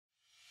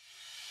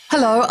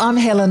Hello, I'm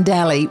Helen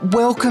Daly.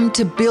 Welcome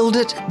to Build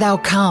It, They'll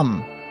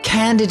Come.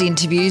 Candid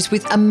interviews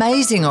with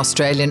amazing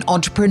Australian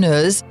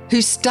entrepreneurs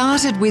who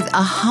started with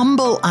a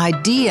humble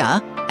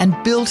idea and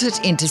built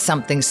it into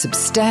something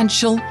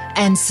substantial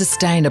and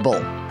sustainable.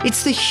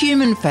 It's the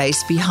human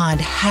face behind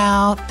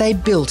how they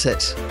built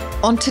it.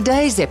 On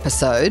today's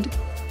episode...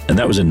 And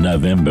that was in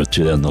November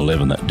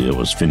 2011, that deal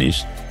was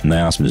finished. And they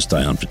asked me to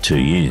stay on for 2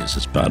 years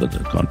as part of the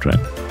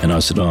contract. And I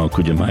said,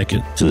 could you make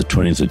it to the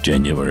 20th of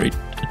January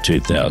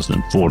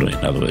 2014? In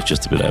other words,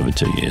 just a bit over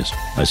 2 years.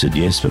 They said,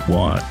 yes, but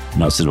why?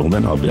 And I said, well,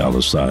 then I'll be able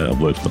to say I've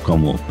worked for the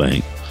Commonwealth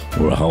Bank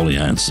or a wholly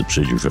owned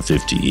subsidiary for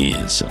 50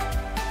 years.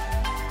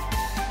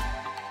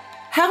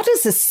 How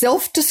does a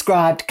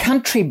self-described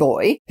country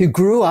boy who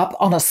grew up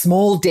on a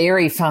small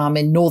dairy farm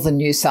in northern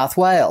New South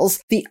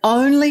Wales, the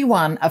only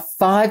one of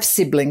 5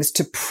 siblings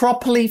to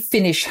properly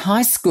finish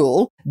high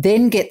school,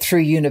 then get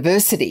through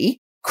university,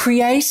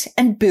 create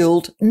and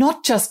build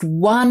not just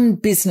one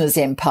business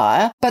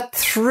empire, but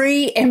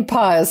 3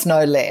 empires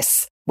no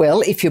less?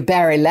 Well, if you're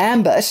Barry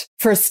Lambert,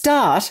 for a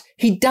start,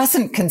 he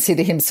doesn't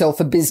consider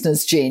himself a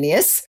business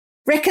genius,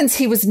 reckons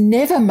he was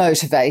never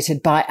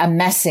motivated by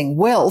amassing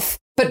wealth,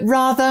 but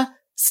rather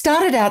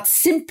started out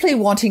simply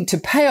wanting to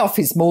pay off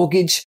his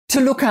mortgage to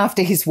look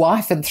after his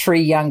wife and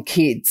 3 young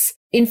kids.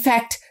 In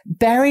fact,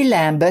 Barry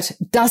Lambert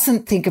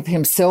doesn't think of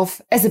himself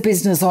as a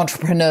business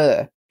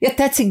entrepreneur. Yet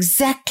that's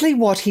exactly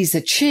what he's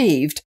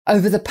achieved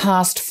over the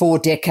past 4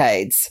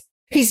 decades.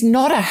 He's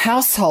not a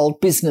household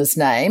business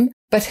name,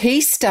 but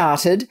he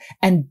started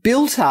and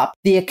built up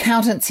the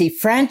accountancy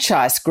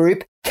franchise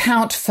group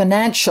Count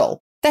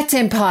Financial. That's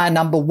empire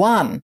number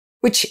 1.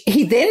 Which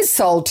he then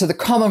sold to the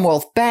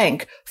Commonwealth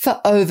Bank for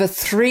over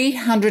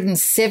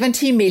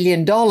 $370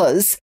 million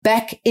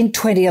back in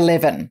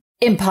 2011.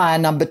 Empire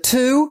number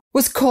 2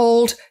 was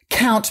called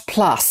Count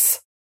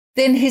Plus.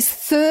 Then his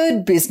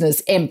 3rd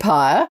business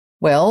empire,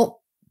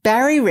 well,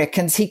 Barry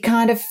reckons he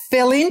kind of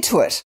fell into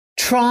it,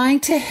 trying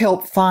to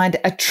help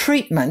find a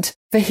treatment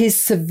for his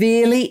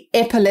severely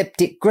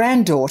epileptic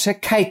granddaughter,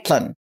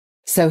 Caitlin.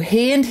 So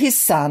he and his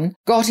son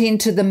got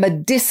into the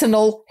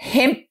medicinal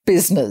hemp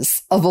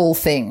business of all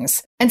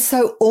things. And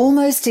so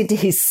almost into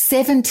his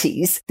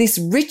 70s, this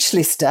rich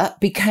lister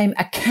became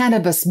a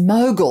cannabis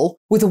mogul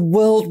with a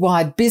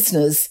worldwide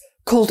business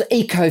called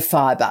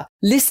Ecofibre,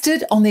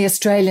 listed on the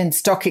Australian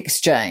Stock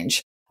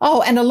Exchange.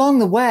 Oh, and along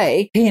the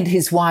way, he and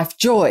his wife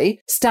Joy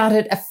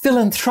started a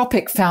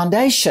philanthropic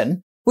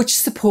foundation which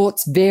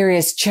supports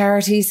various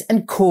charities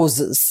and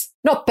causes.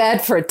 Not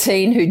bad for a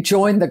teen who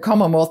joined the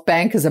Commonwealth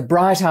Bank as a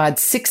bright-eyed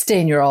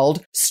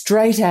 16-year-old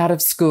straight out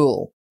of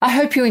school. I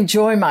hope you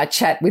enjoy my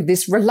chat with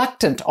this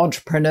reluctant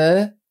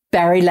entrepreneur,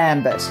 Barry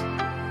Lambert.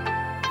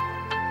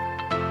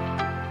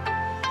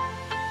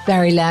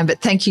 Barry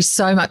Lambert, thank you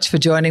so much for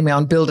joining me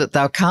on Build It,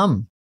 They'll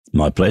Come.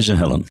 My pleasure,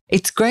 Helen.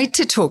 It's great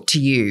to talk to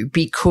you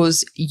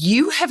because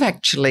you have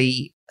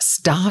actually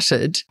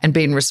started and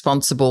been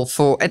responsible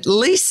for at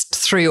least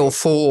 3 or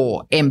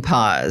 4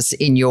 empires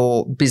in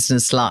your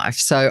business life.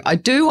 So I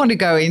do want to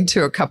go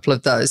into a couple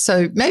of those.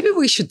 So maybe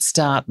we should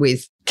start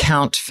with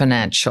Count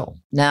Financial.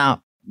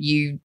 Now,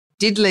 you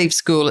did leave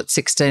school at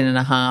 16 and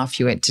a half.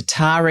 You went to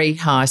Taree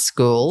High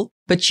School,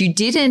 but you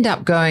did end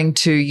up going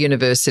to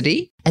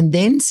university and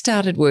then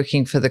started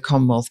working for the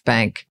Commonwealth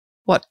Bank.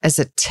 What, as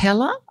a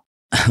teller?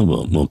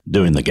 Well,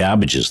 doing the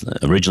garbages,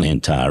 originally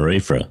in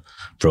Taree for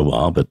a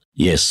while. But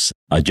yes,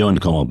 I joined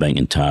the Commonwealth Bank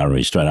in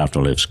Taree straight after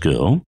I left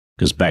school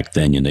because back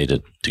then you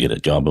needed to get a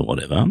job or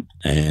whatever.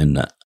 And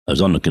I was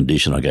on the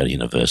condition I go to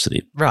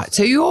university. Right.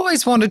 So you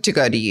always wanted to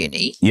go to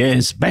uni?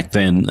 Yes. Back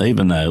then,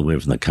 even though we were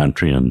from the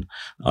country and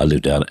I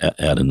lived out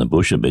in the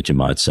bush a bit, you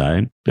might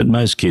say, but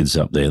most kids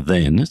up there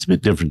then, it's a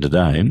bit different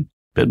today,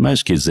 but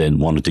most kids then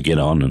wanted to get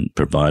on and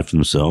provide for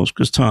themselves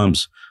because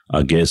times,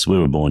 I guess, we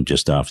were born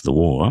just after the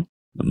war.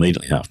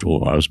 Immediately after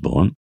war, I was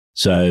born.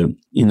 So,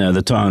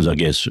 the times, I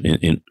guess,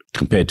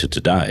 compared to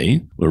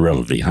today, were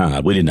relatively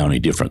hard. We didn't know any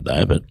different,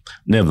 though, but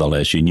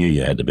nevertheless, you knew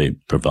you had to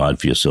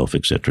provide for yourself,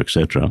 et cetera, et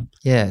cetera.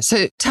 Yeah.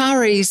 So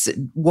Taree's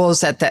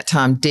was at that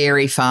time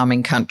dairy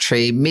farming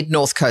country,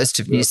 mid-north coast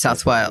of New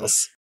South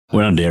Wales.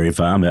 We're on a dairy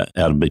farm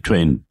out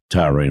between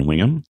Taree and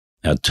Wingham,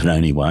 out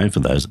Tononi Way,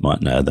 for those that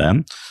might know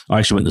that. I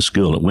actually went to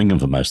school at Wingham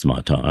for most of my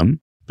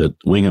time. But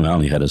Wingham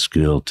only had a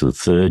school to the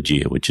 3rd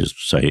year, which is,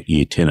 say,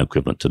 year 10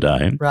 equivalent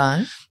today.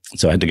 Right.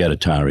 So I had to go to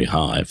Taree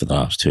High for the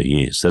last 2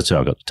 years. That's how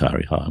I got to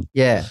Taree High.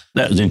 Yeah.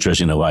 That was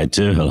interesting in a way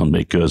too, Helen,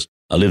 because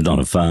I lived on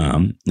a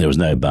farm. There was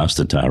no bus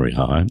to Taree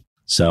High.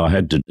 So I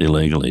had to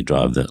illegally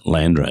drive the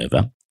Land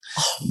Rover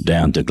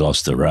down to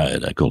Gloucester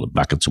Road. They call it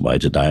Buckets Way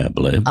today, I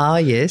believe. Ah,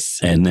 yes.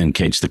 And then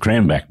catch the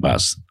Cranback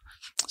bus.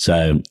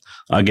 So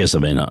I guess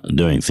I've been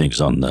doing things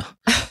on the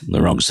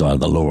wrong side of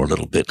the law a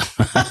little bit.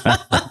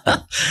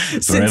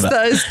 Since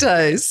those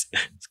days.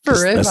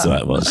 Forever. That's the way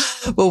it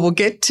was. Well, we'll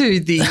get to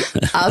the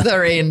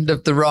other end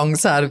of the wrong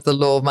side of the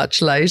law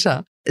much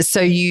later.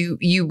 So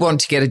you want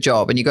to get a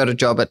job and you got a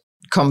job at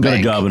Combank. Got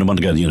a job and I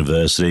wanted to go to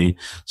university.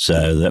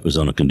 So that was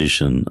on a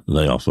condition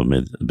they offered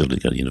me the ability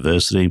to go to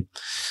university.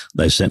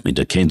 They sent me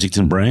to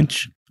Kensington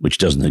branch, which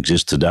doesn't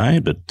exist today,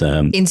 but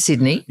in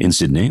Sydney. In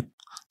Sydney.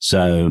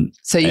 So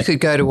you could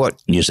go to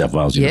what? New South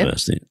Wales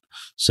University.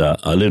 So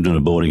I lived in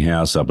a boarding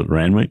house up at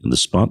Randwick, the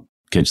spot,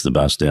 catch the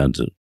bus down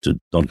to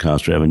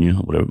Doncaster Avenue,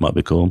 or whatever it might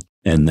be called.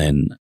 And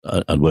then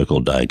I'd work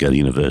all day, go to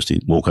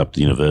university, walk up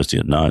to university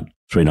at night,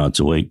 3 nights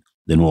a week,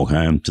 then walk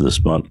home to the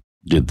spot.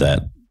 Did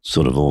that,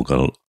 sort of all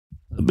got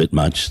a bit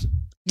much.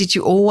 Did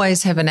you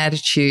always have an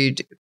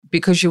attitude,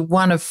 because you're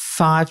one of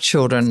 5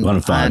 children, one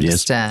of 5, I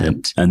understand.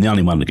 Yes. Yep. And the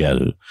only one to go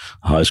to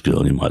high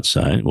school, you might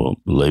say, or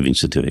leaving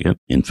certificate.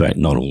 In fact,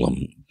 not all of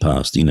them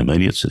passed the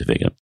intermediate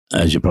certificate.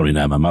 As you probably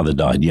know, my mother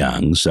died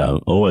young, so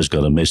I always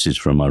got a message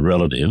from my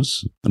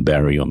relatives,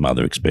 Barry, your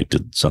mother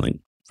expected something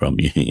from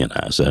you, you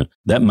know. So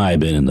that may have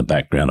been in the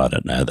background. I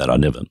don't know that. I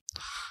never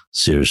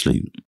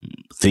seriously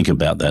think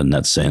about that in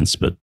that sense,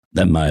 but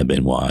that may have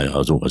been why I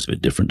was always a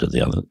bit different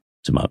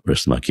to my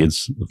rest of my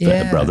kids,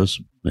 brothers.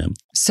 Yeah.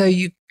 So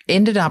you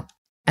ended up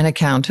an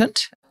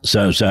accountant?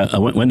 So I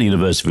went to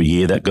university for a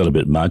year. That got a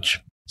bit much.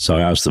 So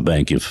I asked the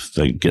bank if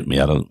they could get me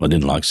out of, I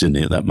didn't like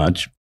Sydney that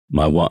much.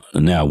 My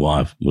now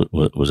wife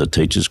was at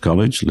teachers'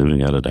 college,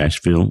 living out at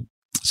Ashfield.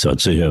 So I'd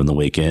see her on the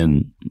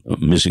weekend,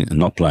 missing and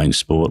not playing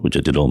sport, which I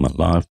did all my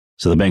life.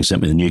 So the bank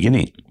sent me to New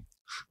Guinea,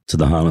 to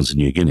the Highlands of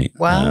New Guinea.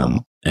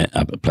 Wow.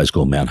 Up a place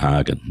called Mount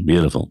Hagen.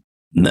 Beautiful.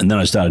 And then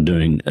I started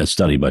doing a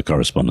study by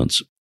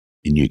correspondence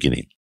in New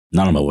Guinea.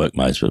 None of my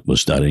workmates were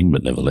studying,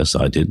 but nevertheless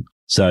I did.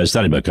 So I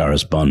studied by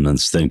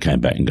correspondence, then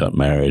came back and got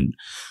married.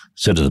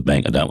 Said to the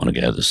bank, I don't want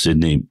to go to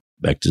Sydney.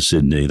 Back to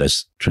Sydney. They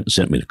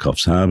sent me to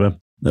Coffs Harbour.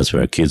 That's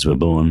where our kids were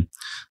born.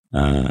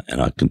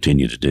 And I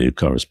continued to do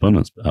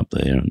correspondence up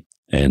there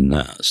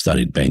and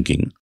studied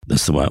banking.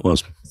 That's the way it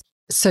was.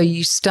 So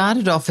you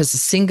started off as a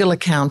single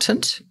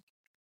accountant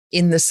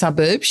in the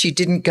suburbs. You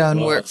didn't go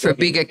and work for a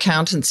big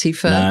accountancy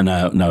firm?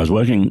 No. I was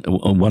working.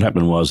 What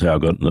happened was how I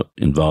got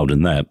involved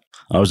in that.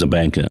 I was a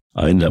banker.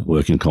 I ended up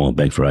working in Commonwealth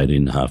Bank for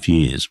 18.5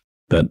 years.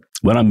 But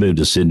when I moved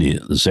to Sydney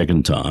the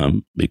second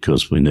time,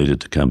 because we needed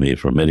to come here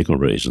for medical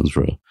reasons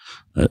for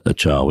a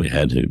child we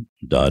had who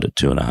died at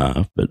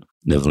 2.5, but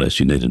nevertheless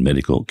you needed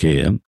medical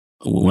care.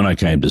 When I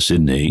came to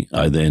Sydney,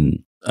 I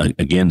then,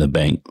 again, the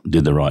bank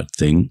did the right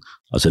thing.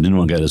 I said, I didn't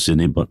want to go to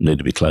Sydney, but need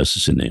to be close to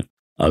Sydney.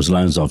 I was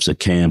loans officer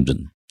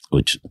Camden,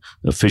 which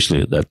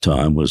officially at that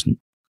time was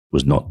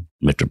not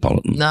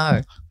metropolitan.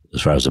 No.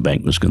 As far as the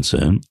bank was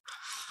concerned.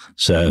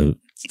 So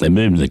they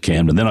moved me to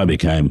Camden. Then I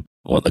became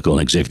what they call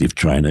an executive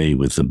trainee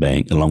with the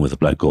bank, along with a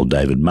bloke called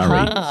David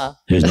Murray,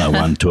 who's no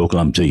one talk.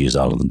 I'm 2 years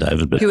older than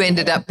David. But who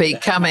ended up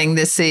becoming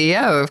the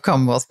CEO of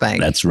Commonwealth Bank.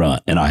 That's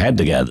right. And I had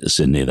to go to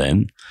Sydney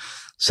then.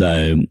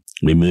 So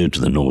we moved to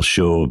the North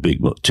Shore,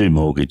 2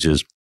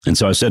 mortgages. And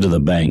so I said to the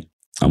bank,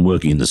 I'm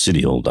working in the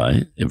city all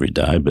day, every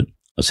day, but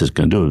I said,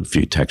 can I do a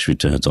few tax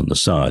returns on the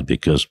side?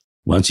 Because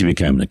once you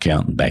became an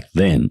accountant back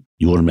then,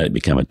 you automatically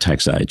become a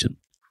tax agent.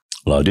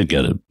 Well, I did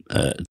go to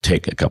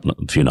tech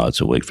a few nights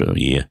a week for a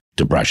year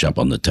to brush up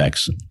on the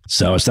tax.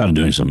 So I started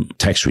doing some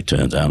tax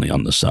returns only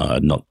on the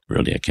side, not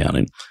really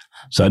accounting.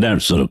 So I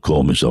don't sort of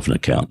call myself an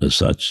accountant as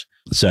such.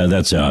 So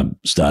that's how I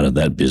started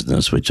that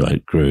business, which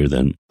I grew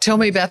then. Tell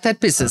me about that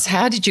business.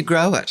 How did you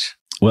grow it?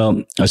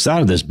 Well, I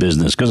started this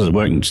business because I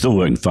was still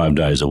working 5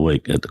 days a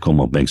week at the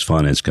Commonwealth Bank's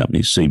finance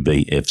company,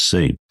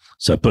 CBFC.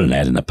 So I put an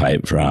ad in the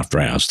paper for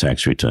after-hours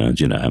tax returns,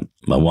 you know.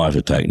 My wife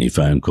would take any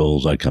phone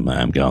calls. I'd come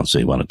home, go and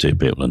see 1 or 2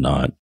 people a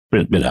night.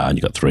 Bit hard.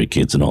 You've got 3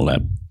 kids and all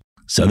that.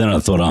 So then I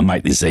thought I'll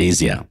make this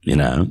easier, you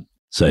know.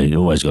 So you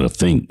always got to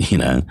think, you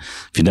know.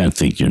 If you don't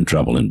think, you're in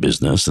trouble in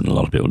business, and a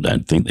lot of people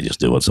don't think. They just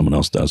do what someone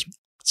else does.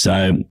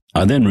 So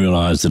I then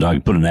realised that I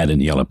could put an ad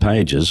in Yellow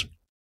Pages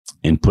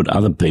and put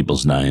other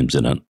people's names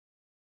in it.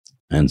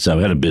 And so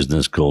I had a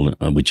business called,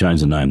 we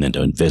changed the name then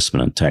to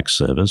Investment and Tax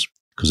Service,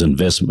 because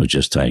investment was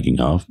just taking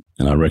off,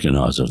 and I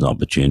recognised there was an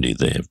opportunity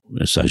there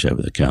associated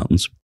with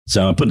accountants.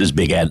 So I put this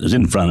big ad. It was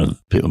in front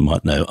of, people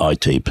might know,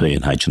 ITP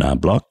and H&R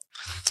Block.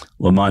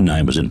 Well, my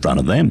name was in front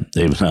of them,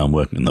 even though I'm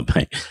working in the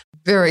bank.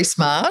 Very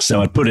smart.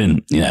 So I put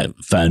in, you know,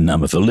 phone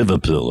number for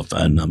Liverpool, a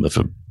phone number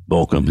for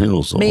Baulkham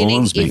Hills or Meaning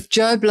Hornsby. If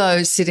Joe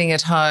Blow's sitting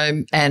at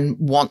home and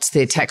wants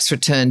their tax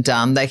return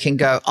done, they can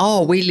go,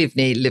 oh, we live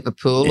near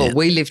Liverpool or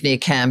we live near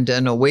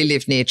Camden or we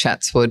live near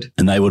Chatswood.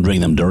 And they would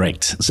ring them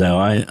direct. So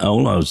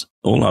all I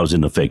was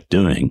in effect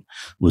doing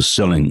was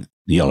selling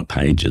the Yellow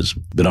Pages,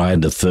 but I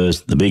had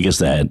the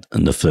biggest ad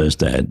and the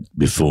first ad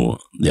before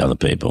the other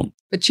people.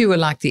 But you were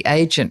like the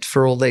agent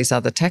for all these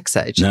other tax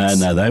agents.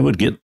 No, they would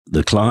get,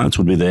 the clients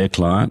would be their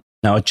client.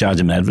 Now I charge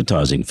them an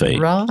advertising fee.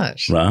 Right.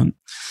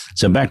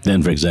 So back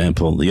then, for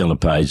example, the Yellow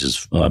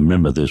Pages, I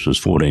remember this was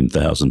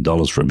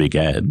 $14,000 for a big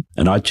ad,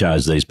 and I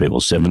charged these people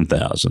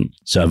 $7,000.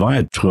 So if I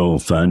had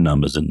 12 phone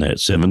numbers in there at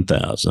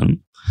 $7,000,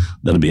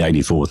 that'd be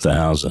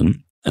 $84,000,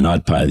 and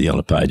I'd pay the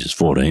Yellow Pages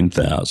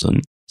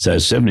 $14,000. So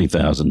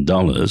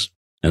 $70,000,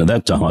 and at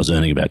that time I was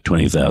earning about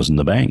 $20,000 in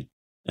the bank.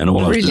 And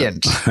all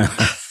Brilliant.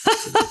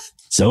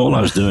 So all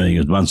I was doing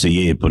was once a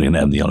year putting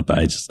out in the Yellow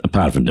Pages,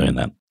 apart from doing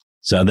that.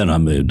 So then I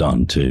moved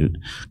on to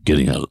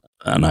getting an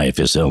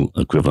AFSL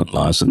equivalent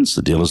license,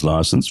 the dealer's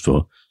license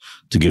for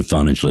to give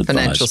financial advice.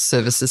 Financial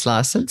services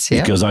license,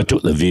 yeah. Because I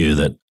took the view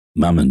that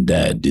mum and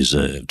dad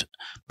deserved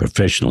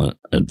professional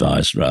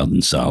advice rather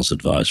than sales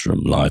advice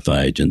from life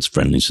agents,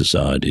 friendly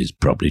societies,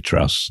 property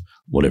trusts,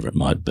 whatever it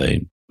might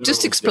be.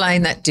 Just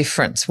explain that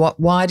difference.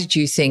 Why did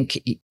you think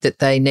that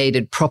they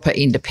needed proper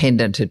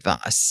independent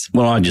advice?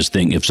 Well, I just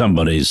think if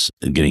somebody's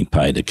getting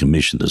paid a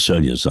commission to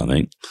sell you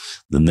something,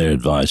 then their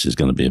advice is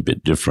going to be a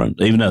bit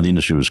different, even though the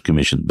industry was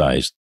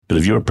commission-based. But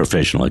if you're a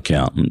professional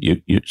accountant,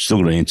 you're still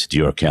going to answer to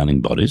your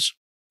accounting bodies.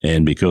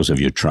 And because of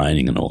your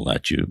training and all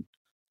that, you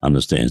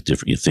understand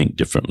different, you think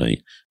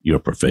differently. You're a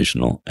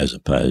professional as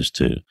opposed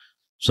to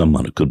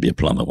someone who could be a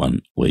plumber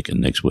one week and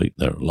next week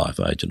they're a life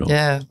agent or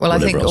yeah. Well, I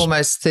think else.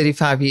 Almost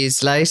 35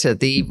 years later,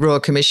 the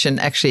Royal Commission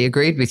actually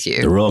agreed with you.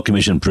 The Royal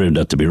Commission proved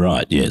that to be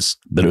right, yes.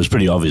 But it was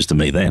pretty obvious to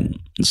me then.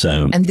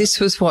 And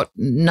this was what,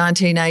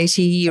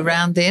 1980,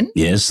 around then?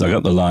 Yes, I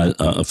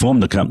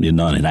formed the company in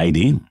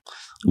 1980,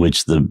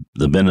 which the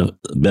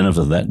benefit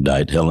of that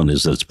date, Helen,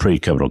 is that it's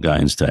pre-capital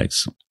gains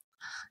tax.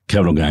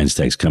 Capital gains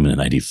tax came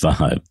in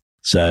 85.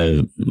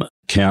 So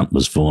Count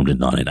was formed in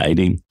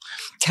 1980.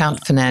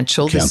 Count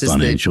Financial. Count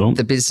Financial.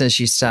 The business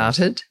you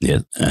started. Yeah,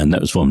 and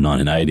that was formed in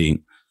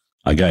 1980.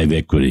 I gave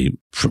equity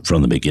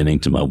from the beginning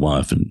to my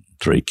wife and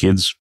 3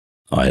 kids.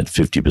 I had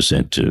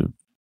 50% to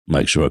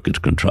make sure I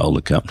could control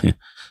the company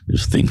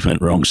if things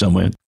went wrong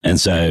somewhere. And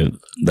so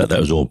that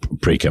was all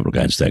pre-capital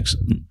gains tax.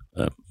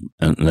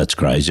 And that's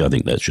crazy. I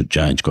think that should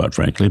change, quite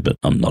frankly, but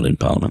I'm not in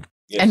Parliament.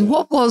 And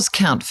what was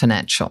Count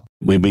Financial?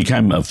 We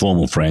became a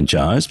formal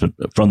franchise, but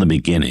from the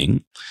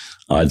beginning,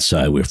 I'd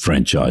say we're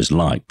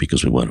franchise-like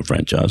because we weren't a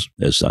franchise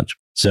as such.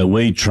 So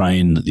we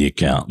trained the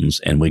accountants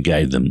and we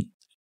gave them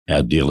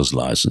our dealer's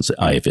license,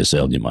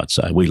 AFSL, you might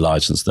say. We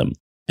licensed them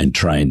and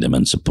trained them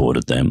and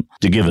supported them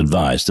to give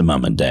advice to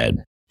mum and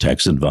dad,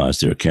 tax advice,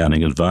 their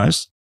accounting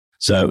advice.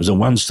 So it was a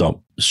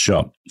one-stop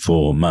shop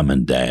for mum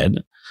and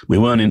dad. We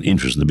weren't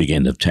interested in the big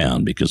end of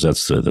town because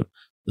that's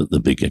the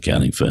big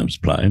accounting firms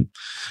play.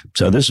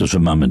 So this was for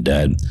mum and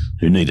dad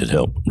who needed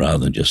help rather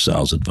than just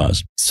sales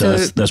advice. So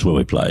that's where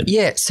we played.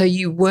 Yeah. So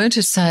you weren't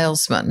a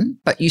salesman,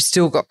 but you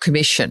still got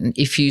commission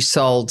if you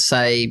sold,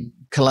 say,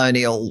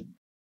 Colonial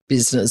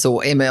business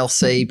or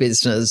MLC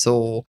business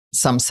or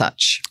some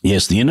such.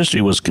 Yes, the industry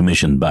was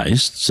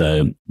commission-based,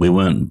 so we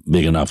weren't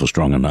big enough or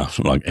strong enough,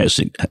 like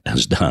ASIC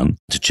has done,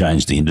 to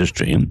change the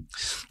industry.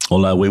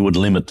 Although we would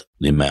limit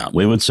the amount.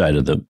 We would say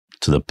to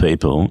the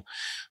people,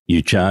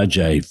 you charge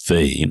a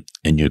fee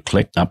and you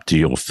collect up to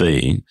your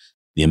fee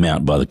the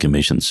amount by the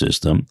commission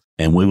system,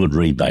 and we would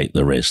rebate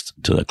the rest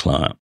to the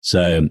client.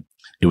 So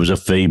it was a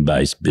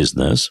fee-based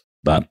business,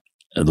 but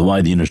the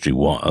way the industry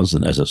was,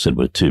 and as I said,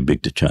 we're too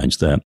big to change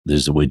that,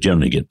 is that we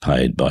generally get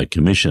paid by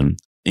commission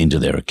into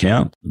their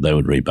account. They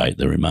would rebate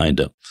the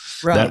remainder.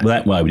 Right.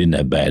 That way we didn't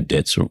have bad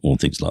debts or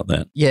things like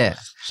that. Yeah.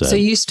 So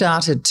you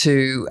started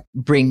to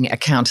bring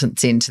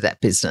accountants into that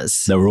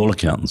business. They were all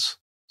accountants.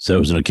 So it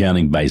was an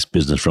accounting-based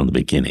business from the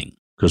beginning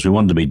because we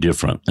wanted to be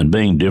different. And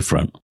being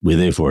different, we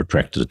therefore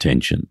attracted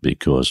attention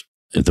because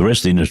if the rest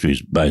of the industry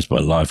is based by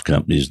life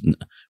companies,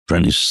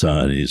 friendly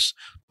societies,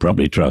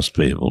 property trust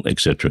people, et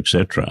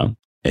cetera,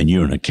 and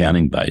you're an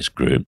accounting-based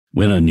group,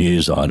 when a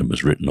news item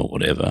was written or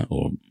whatever,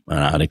 or an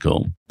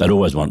article, they'd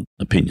always want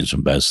opinions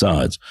from both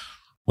sides.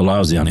 Well, I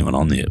was the only one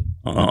on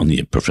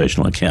the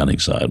professional accounting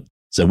side.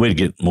 So we'd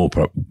get more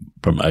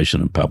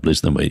promotion and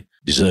publish than we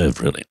deserved,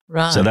 really.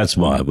 Right. So that's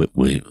why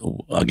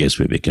I guess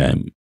we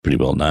became pretty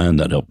well known.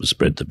 That helped us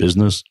spread the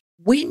business.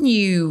 When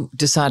you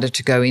decided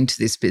to go into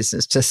this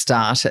business, to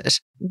start it,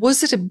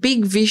 was it a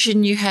big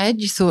vision you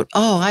had? You thought,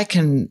 I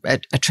can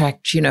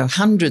attract,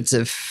 hundreds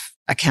of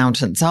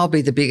accountants. I'll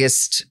be the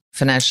biggest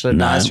financial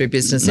advisory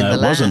business in the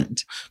land.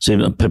 Wasn't.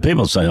 See,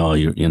 people say,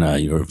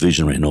 you're a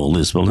visionary and all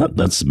this. Well,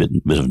 that's a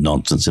bit of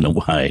nonsense in a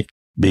way.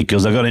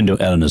 Because I got into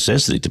it out of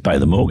necessity to pay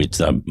the mortgage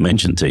that I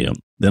mentioned to you.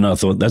 Then I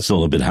thought, that's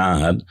all a bit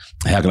hard.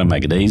 How can I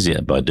make it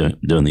easier by doing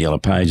the Yellow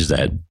Pages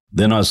ad?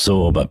 Then I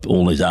saw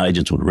all these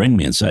agents would ring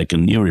me and say,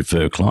 can you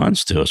refer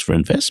clients to us for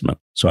investment?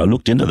 So I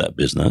looked into that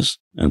business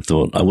and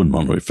thought, I wouldn't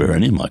want to refer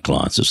any of my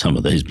clients to some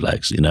of these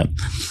blokes,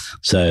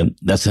 So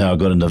that's how I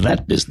got into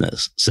that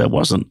business. So it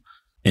wasn't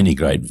any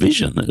great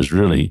vision. It was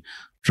really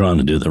trying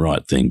to do the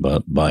right thing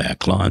by our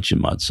clients, you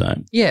might say.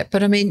 Yeah,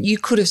 but I mean, you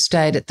could have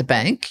stayed at the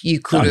bank. You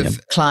could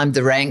have climbed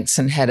the ranks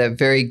and had a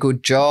very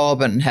good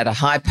job and had a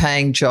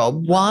high-paying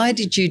job. Why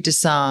did you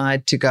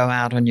decide to go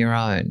out on your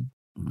own?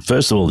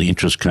 First of all, the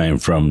interest came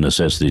from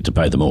necessity to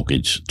pay the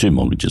mortgage, 2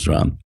 mortgages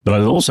run. But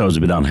I also was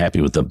a bit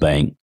unhappy with the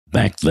bank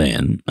back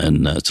then,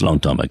 and it's a long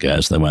time ago,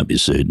 so they won't be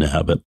sued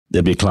now, but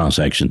there'd be a class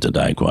action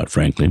today, quite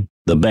frankly.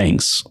 The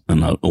banks,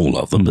 and not all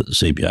of them, but the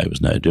CBA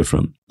was no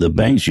different, the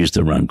banks used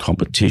to run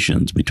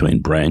competitions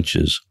between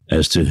branches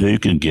as to who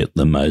can get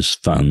the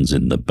most funds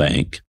in the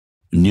bank,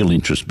 nil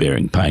interest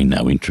bearing, paying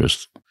no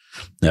interest.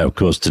 Now, of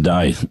course,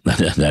 today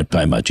they don't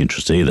pay much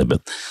interest either,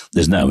 but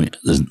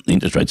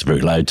interest rates are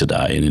very low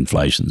today and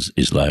inflation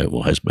is low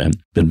or has been.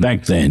 But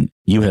back then,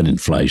 you had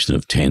inflation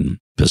of 10%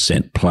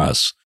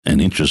 plus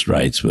and interest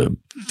rates were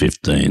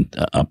 15,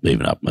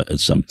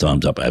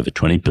 sometimes up over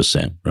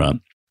 20%, right?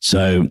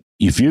 So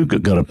if you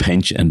got a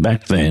pension, and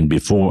back then,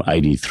 before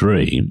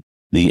 83,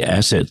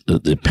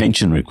 the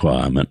pension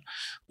requirement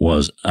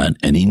was an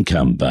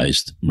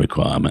income-based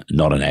requirement,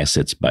 not an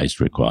assets-based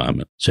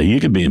requirement. So you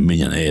could be a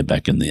millionaire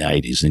back in the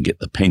 80s and get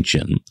the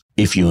pension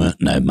if you earned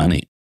no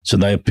money. So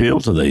they appeal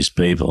to these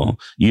people.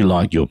 You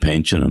like your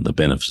pension and the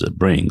benefits it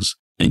brings,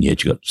 and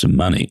yet you got some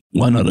money.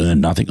 Why not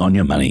earn nothing on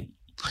your money?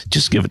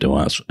 Just give it to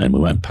us and we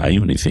won't pay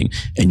you anything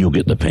and you'll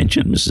get the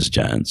pension, Mrs.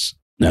 Jones.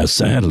 Now,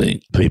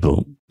 sadly,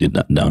 people did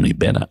not know any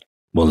better.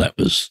 Well, that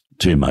was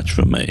too much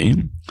for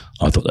me.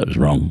 I thought that was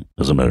wrong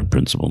as a matter of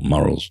principle,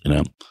 morals,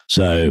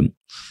 So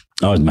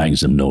I was making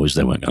some noise.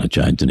 They weren't going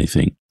to change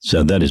anything.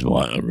 So that is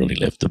why I really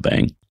left the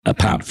bank.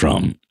 Apart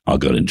from I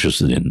got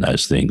interested in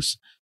those things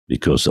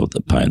because of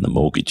the paying the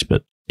mortgage.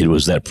 But it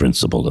was that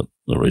principle that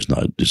the reason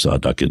I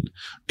decided I could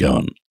go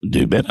and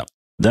do better.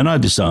 Then I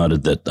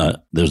decided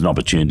that there's an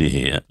opportunity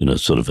here in a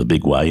sort of a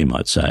big way, you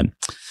might say.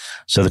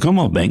 So the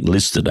Commonwealth Bank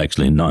listed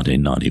actually in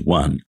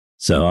 1991.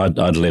 So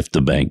I'd left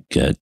the bank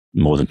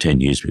more than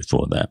 10 years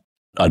before that.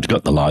 I'd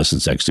got the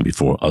license actually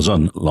before. I was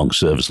on long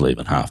service leave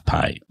and half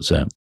pay.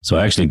 So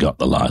I actually got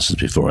the license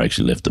before I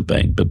actually left the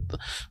bank, but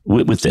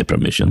with their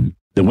permission.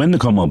 Then when the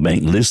Commonwealth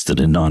Bank listed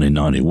in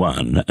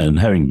 1991, and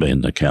having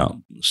been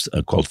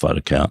a qualified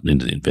accountant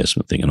into the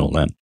investment thing and all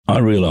that, I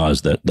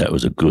realised that that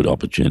was a good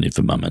opportunity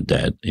for mum and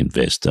dad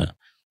investor.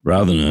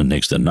 Rather than earn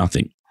next to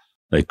nothing,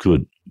 they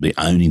could be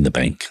owning the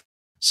bank.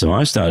 So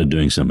I started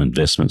doing some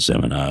investment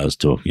seminars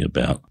talking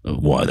about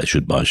why they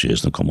should buy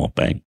shares in the Commonwealth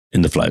Bank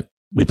in the float.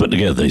 We put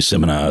together these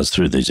seminars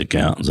through these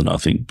accountants, and I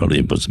think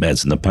probably put some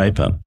ads in the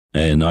paper.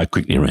 And I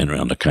quickly ran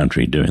around the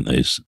country doing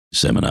these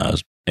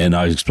seminars. And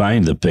I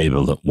explained to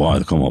people that why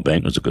the Commonwealth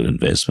Bank was a good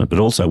investment, but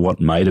also what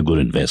made a good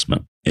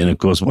investment. And of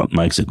course, what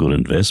makes a good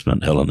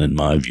investment, Helen, in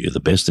my view, the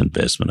best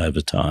investment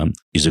over time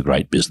is a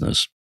great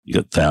business. You've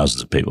got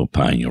thousands of people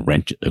paying your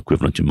rent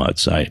equivalent, you might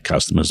say,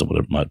 customers or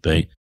whatever it might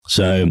be.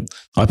 So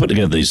I put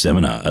together these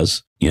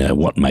seminars,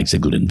 what makes a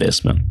good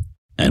investment.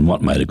 And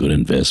what made a good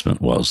investment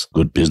was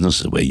good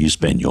businesses where you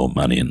spend your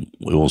money and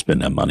we all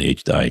spend our money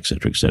each day, et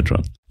cetera, et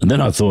cetera. And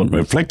then I thought,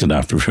 reflected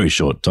after a very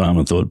short time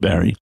and thought,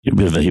 Barry, you're a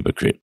bit of a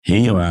hypocrite. Here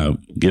you are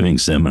giving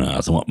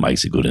seminars on what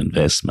makes a good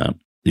investment.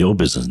 Your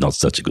business is not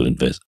such a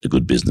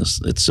good business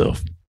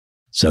itself.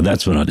 So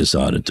that's when I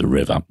decided to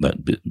rev up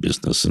that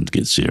business and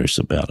get serious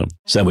about it.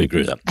 So we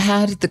grew up.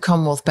 How did the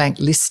Commonwealth Bank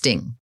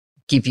listing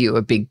give you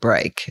a big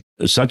break?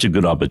 It was such a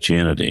good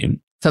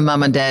opportunity. For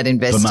mum and dad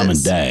investors. For mum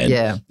and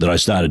dad, that I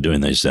started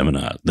doing these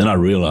seminars. Then I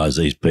realised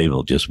these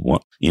people just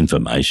want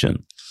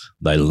information.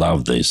 They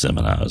love these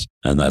seminars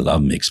and they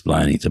love me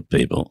explaining to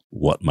people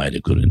what made a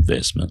good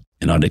investment.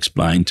 And I'd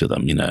explain to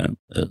them,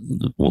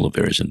 all the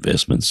various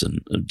investments and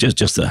just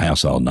the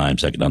household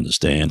names they could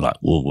understand, like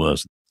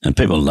Woolworths. And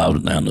people loved it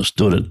and they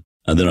understood it.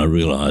 And then I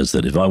realised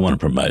that if I want to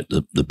promote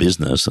the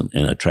business and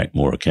attract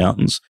more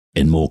accountants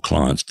and more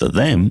clients for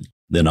them,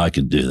 then I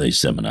could do these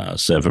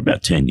seminars. So for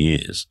about 10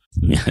 years,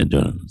 doing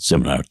a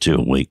seminar or two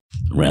a week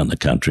around the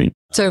country.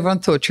 So everyone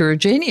thought you were a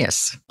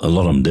genius. A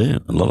lot of them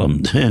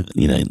do.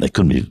 They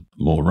couldn't be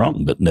more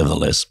wrong, but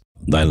nevertheless,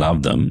 they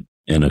loved them.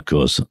 And of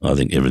course, I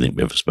think everything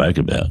we ever spoke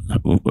about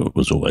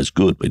was always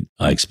good. But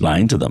I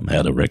explained to them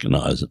how to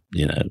recognise,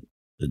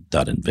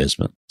 that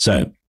investment.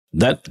 So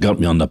that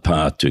got me on the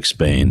path to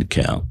expand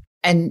Count.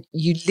 And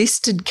you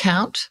listed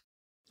Count?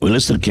 We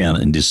listed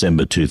Count in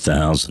December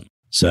 2000.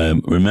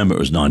 So remember, it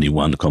was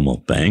 91, the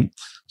Commonwealth Bank.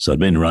 So I'd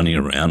been running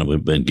around and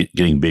we've been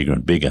getting bigger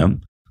and bigger.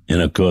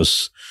 And of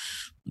course,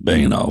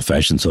 being an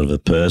old-fashioned sort of a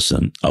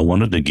person, I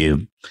wanted to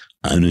give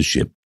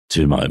ownership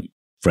to my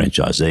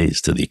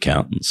franchisees, to the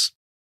accountants.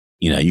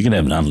 You can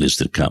have an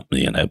unlisted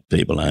company and have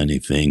people owning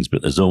things,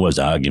 but there's always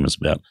arguments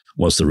about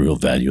what's the real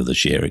value of the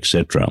share,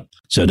 etc.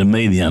 So to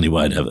me, the only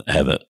way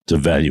to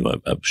value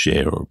a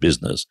share or a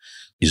business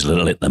is to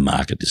let the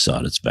market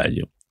decide its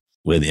value.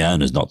 Where the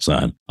owner's not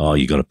saying, oh,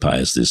 you got to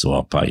pay us this or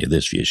I'll pay you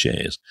this for your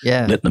shares.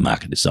 Yeah. Let the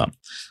market decide.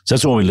 So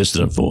that's what we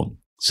listed it for.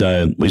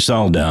 So we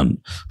sold down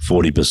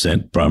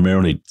 40%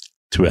 primarily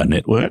to our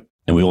network.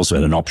 And we also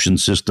had an option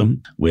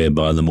system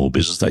whereby the more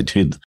business they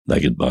did, they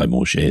could buy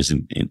more shares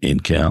in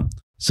Count.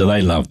 So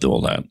they loved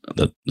all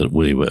that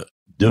we were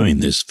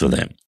doing this for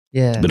them.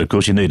 Yeah. But of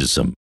course, you needed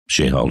some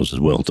shareholders as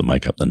well to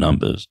make up the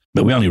numbers.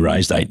 But we only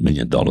raised $8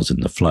 million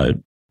in the float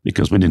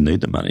because we didn't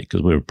need the money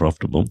because we were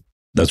profitable.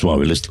 That's why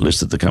we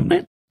listed the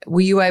company.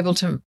 Were you able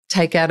to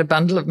take out a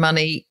bundle of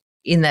money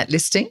in that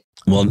listing?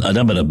 Well, I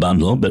don't have a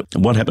bundle, but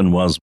what happened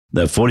was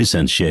they were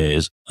 40-cent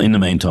shares. In the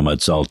meantime,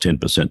 I'd sold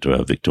 10% to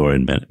our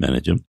Victorian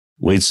manager.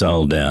 We'd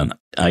sold down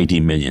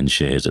 80 million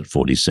shares at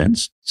 40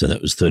 cents. So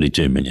that was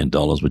 $32 million,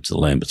 which the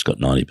Lambert's got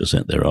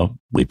 90% thereof.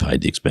 We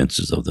paid the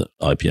expenses of the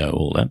IPO,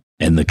 all that.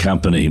 And the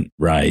company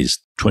raised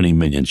 20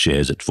 million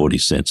shares at 40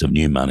 cents of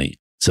new money.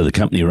 So the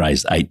company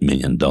raised $8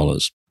 million.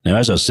 Now,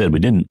 as I said, we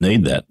didn't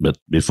need that, but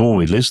before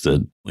we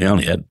listed, we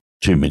only had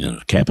 $2 million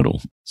of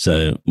capital.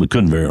 So we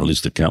couldn't very well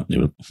list a company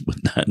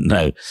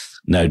with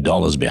no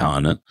dollars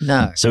behind it.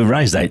 No. So we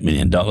raised $8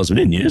 million. We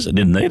didn't use it,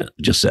 didn't need it.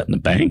 It just sat in the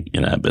bank,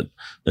 but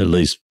at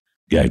least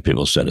gave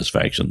people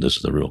satisfaction. This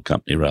is a real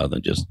company rather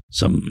than just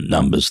some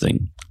numbers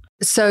thing.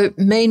 So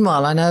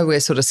meanwhile, I know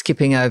we're sort of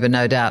skipping over,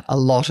 no doubt, a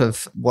lot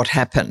of what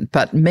happened,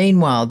 but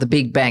meanwhile, the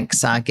big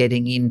banks are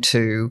getting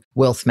into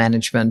wealth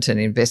management and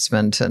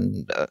investment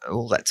and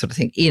all that sort of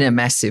thing in a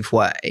massive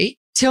way.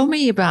 Tell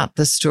me about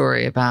the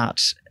story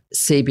about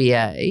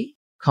CBA,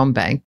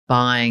 CommBank,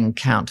 buying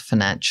Count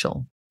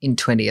Financial in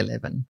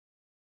 2011.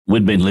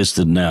 We'd been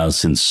listed now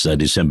since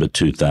December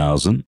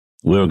 2000.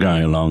 We were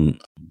going along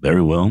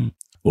very well,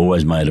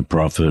 always made a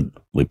profit.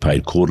 We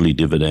paid quarterly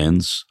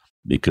dividends,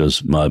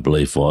 because my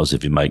belief was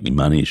if you're making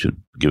money, you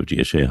should give it to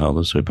your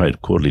shareholders. So we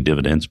paid quarterly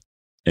dividends.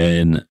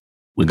 And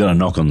we got a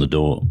knock on the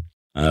door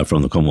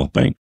from the Commonwealth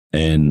Bank.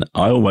 And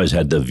I always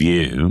had the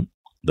view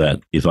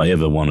that if I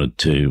ever wanted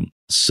to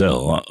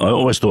sell, I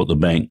always thought the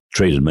bank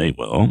treated me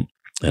well,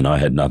 and I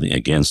had nothing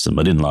against them.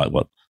 I didn't like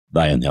what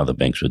they and the other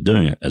banks were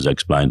doing, as I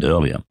explained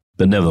earlier.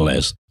 But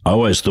nevertheless, I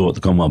always thought the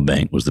Commonwealth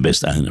Bank was the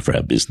best owner for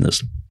our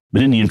business.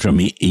 But in the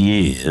interim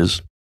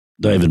years,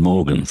 David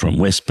Morgan from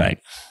Westpac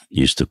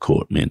used to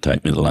court me and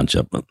take me to lunch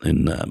up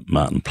in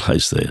Martin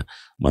Place there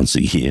once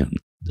a year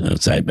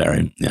and say,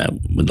 Barry,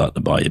 we'd like to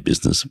buy your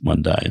business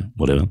one day,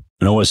 whatever. And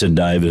I always said,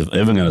 Dave, if I'm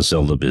ever going to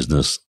sell the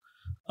business,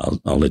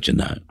 I'll let you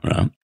know,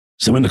 right?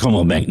 So when the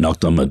Commonwealth Bank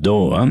knocked on my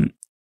door, a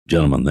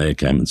gentleman there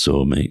came and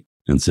saw me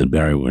and said,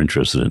 Barry, we're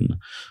interested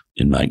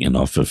in making an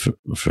offer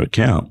for a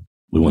Count.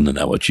 We want to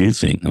know what you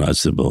think. And I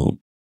said, well,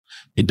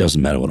 it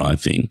doesn't matter what I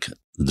think.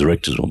 The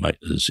directors will make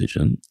the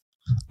decision.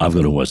 I've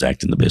got to always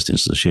act in the best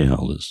interest of the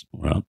shareholders,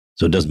 right?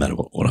 So it doesn't matter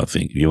what I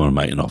think. If you want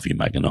to make an offer, you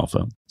make an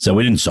offer. So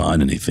we didn't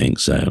sign anything.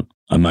 So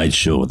I made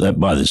sure that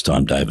by this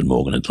time David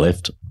Morgan had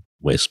left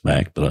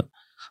Westpac, but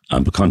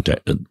I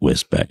contacted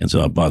Westpac and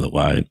said, by the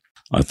way,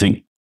 I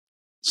think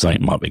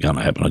something might be going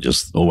to happen. I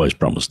just always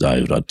promised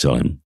David I'd tell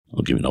him,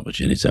 I'll give him an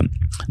opportunity. So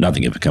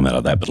nothing ever come out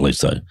of that, but at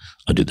least I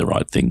did the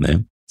right thing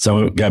there.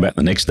 So I go back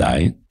the next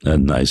day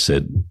and they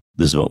said,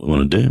 this is what we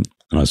want to do.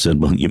 And I said,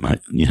 well,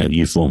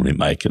 you formally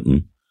make it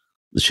and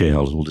the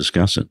shareholders will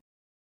discuss it.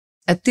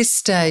 At this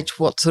stage,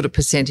 what sort of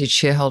percentage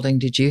shareholding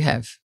did you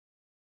have?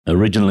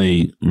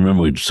 Originally,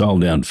 remember, we'd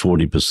sold down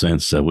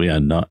 40%, so we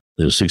owned there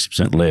was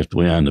 60% left.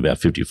 We owned about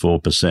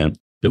 54%,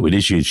 but we'd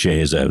issued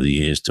shares over the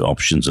years to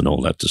options and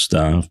all that to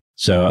staff.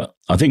 So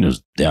I think it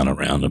was down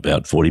around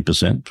about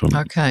 40%.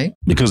 Okay.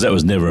 Because that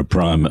was never a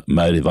prime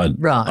motive. I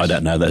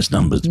don't know those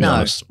numbers, to be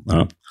honest.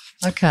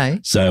 Okay.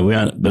 So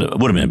but it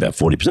would have been about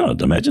 40%,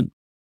 I'd imagine.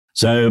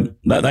 So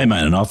they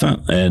made an offer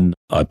and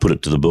I put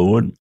it to the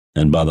board.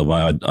 And by the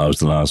way, I was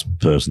the last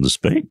person to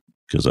speak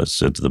because I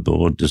said to the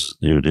board,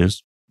 here it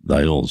is.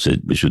 They all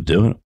said we should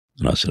do it.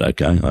 And I said,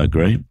 okay, I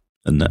agree.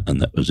 And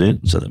that was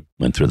it. So they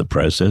went through the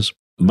process.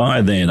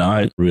 By then,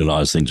 I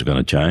realised things were going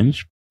to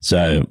change.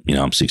 So,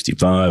 I'm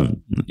 65,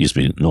 it used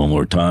to be normal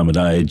retirement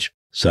age.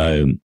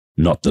 So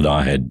not that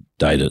I had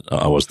dated,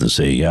 I wasn't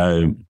the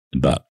CEO,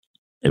 but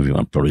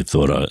everyone probably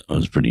thought I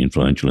was pretty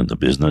influential in the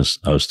business.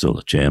 I was still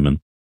the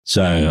chairman.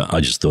 So I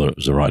just thought it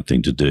was the right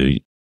thing to do.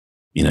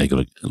 You've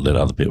got to let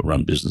other people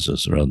run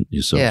businesses rather than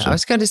yourself. Yeah, I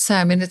was going to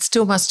say, it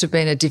still must have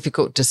been a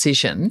difficult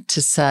decision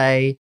to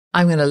say,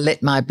 I'm going to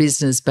let my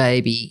business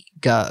baby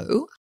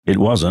go. It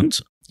wasn't.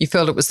 You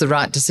felt it was the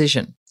right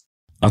decision?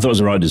 I thought it was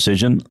the right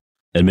decision.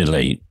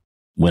 Admittedly,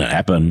 when it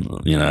happened,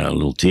 a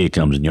little tear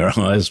comes in your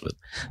eyes,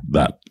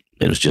 but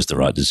it was just the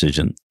right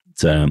decision.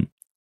 So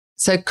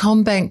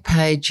CommBank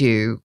paid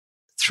you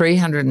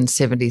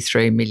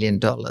 $373 million.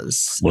 Well,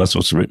 that's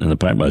what's written in the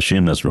paper. I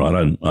assume that's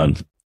right.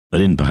 They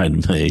didn't pay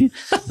to me.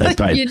 They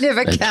paid. You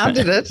never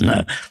counted it.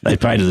 No, they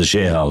paid to the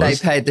shareholders.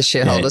 They paid the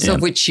shareholders,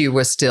 of which you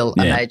were still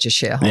a major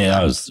shareholder. Yeah,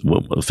 I was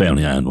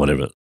family owned,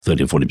 whatever,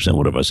 30 or 40%,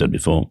 whatever I said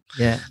before.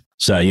 Yeah.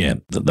 So,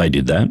 they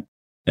did that.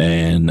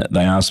 And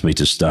they asked me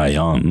to stay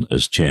on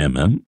as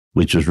chairman,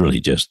 which was really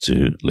just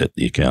to let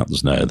the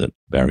accountants know that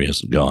Barry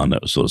hasn't gone.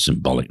 That was sort of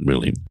symbolic,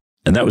 really.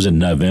 And that was in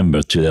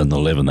November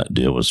 2011, that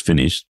deal was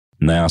finished.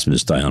 And they asked me to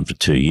stay on for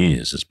 2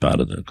 years as part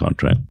of the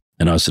contract.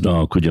 And I said,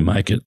 could you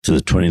make it to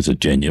the 20th of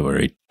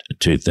January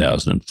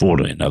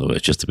 2014? In other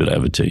words, just a bit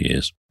over 2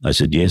 years. They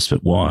said, yes,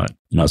 but why?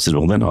 And I said,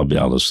 well, then I'll be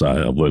able to say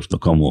I've worked for the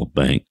Commonwealth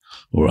Bank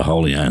or a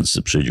wholly owned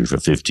subsidiary for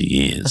 50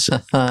 years.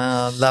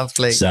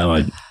 Lovely.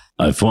 So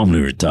I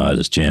formally retired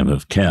as chairman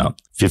of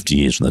Count 50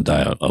 years from the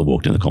day I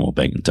walked in the Commonwealth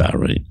Bank in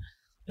Taree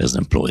as an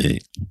employee.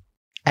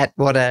 At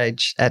what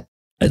age? At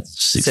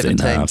 16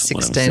 and a half.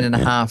 16 and a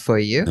half were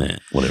you? Yeah,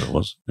 whatever it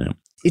was, yeah.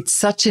 It's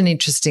such an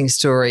interesting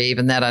story,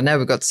 even that. I know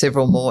we've got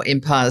several more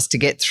empires to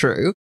get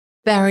through.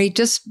 Barry,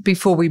 just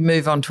before we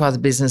move on to other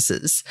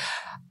businesses,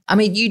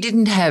 you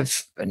didn't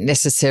have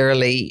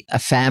necessarily a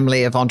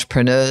family of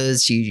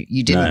entrepreneurs.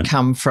 You didn't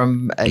come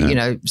from,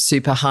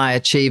 super high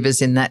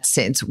achievers in that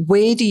sense.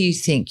 Where do you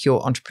think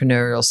your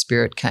entrepreneurial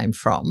spirit came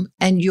from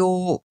and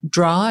your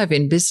drive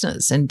in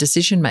business and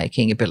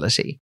decision-making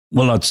ability?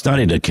 Well, I'd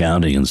studied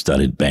accounting and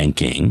studied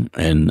banking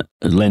and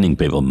lending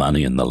people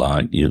money and the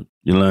like. You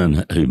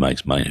learn who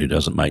makes money, who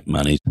doesn't make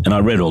money. And I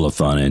read all the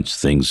finance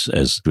things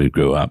as we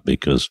grew up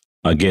because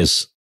I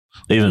guess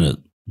even at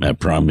our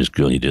primary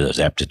school, you do those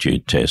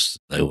aptitude tests.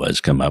 They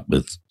always come up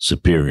with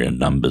superior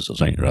numbers or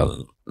something, rather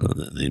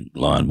the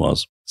line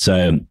was.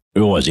 So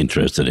we're always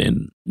interested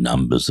in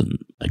numbers and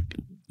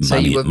so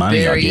money. You were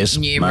money, very I guess.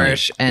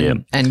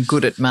 numerate and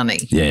good at money.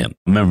 Yeah.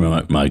 I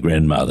remember my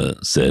grandmother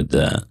said,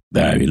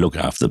 Barry, look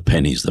after the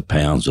pennies, the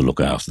pounds will look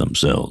after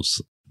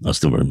themselves. I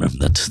still remember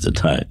that to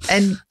today.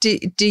 And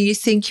do you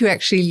think you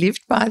actually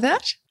lived by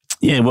that?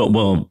 Yeah,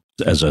 well,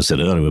 as I said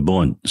earlier, we were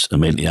born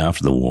immediately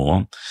after the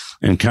war,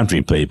 and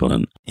country people,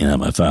 and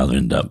my father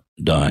ended up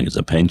dying as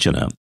a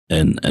pensioner,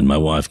 and my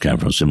wife came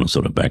from a similar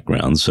sort of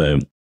background. So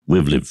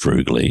we've lived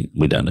frugally.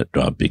 We don't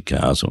drive big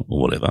cars or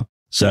whatever.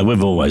 So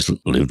we've always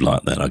lived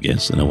like that, I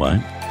guess, in a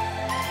way.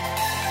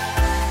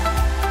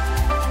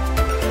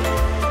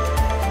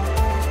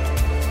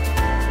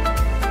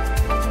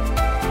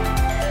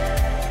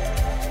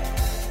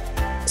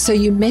 So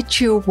you met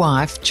your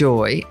wife,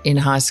 Joy, in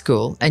high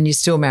school, and you're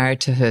still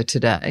married to her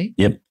today?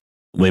 Yep.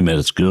 We met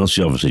at school.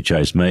 She obviously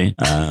chased me.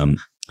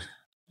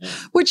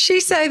 Would she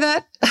say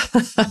that?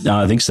 No,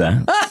 I think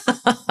so.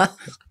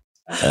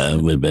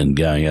 We've been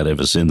going out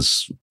ever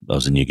since. I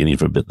was in New Guinea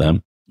for a bit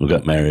then. We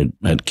got married,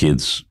 had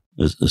kids,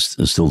 are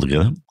still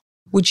together.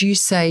 Would you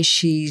say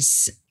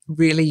she's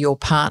really your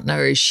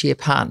partner? Is she a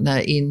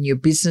partner in your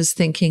business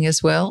thinking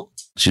as well?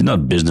 She's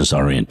not business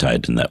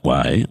orientated in that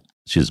way.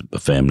 She's a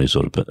family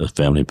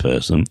family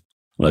person.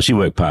 Well, she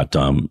worked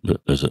part-time,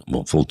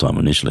 full-time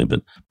initially,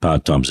 but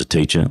part-time as a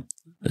teacher.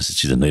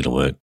 She's a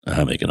needlework,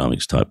 home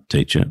economics type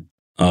teacher.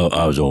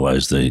 I was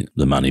always the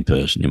money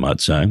person, you might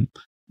say.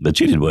 But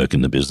she did work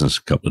in the business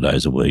a couple of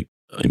days a week,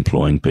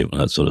 employing people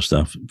and that sort of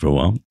stuff for a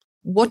while.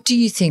 What do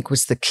you think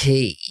was the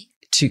key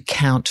to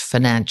Count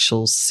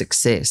Financial's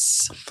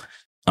success?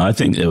 I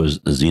think there was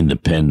the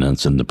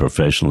independence and the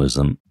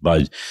professionalism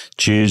by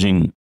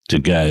choosing to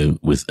go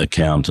with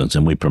accountants,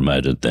 and we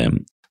promoted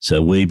them.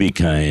 So we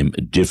became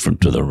different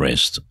to the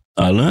rest.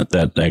 I learnt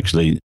that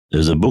actually,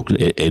 there's a book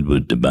that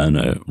Edward de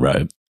Bono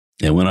wrote,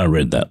 and when I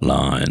read that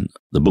line,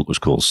 the book was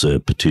called Sir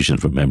Petition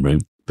from Memory.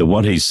 But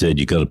what he said,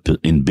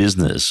 in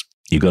business,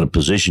 you've got to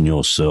position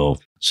yourself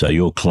so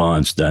your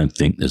clients don't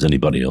think there's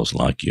anybody else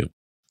like you.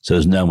 So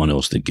there's no one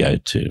else to go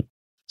to.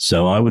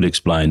 So I would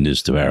explain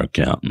this to our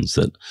accountants,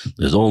 that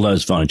there's all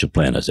those financial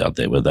planners out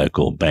there, whether they're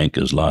called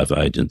bankers, life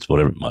agents,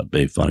 whatever it might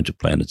be, financial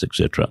planners,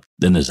 etc.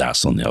 Then there's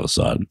us on the other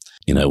side.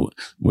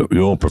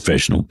 We're all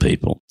professional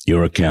people.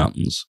 You're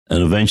accountants.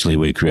 And eventually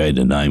we created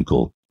a name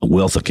called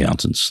Wealth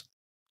Accountants.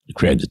 We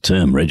created a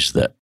term,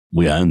 registered that.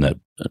 We own that.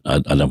 I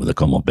don't know whether the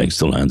Commonwealth Bank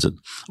still owns it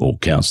or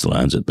Count still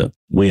owns it, but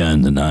we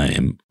own the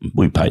name.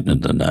 We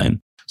patented the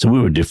name. So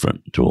we were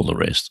different to all the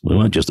rest. We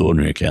weren't just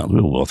ordinary accountants.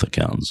 We were wealth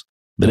accountants.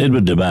 But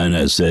Edward de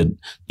Bono said,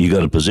 you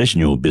got to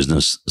position your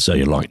business so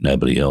you're like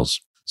nobody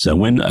else. So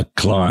when a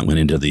client went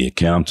into the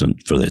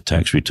accountant for their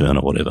tax return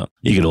or whatever,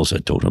 he could also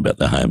talk about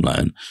their home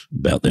loan,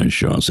 about their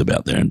insurance,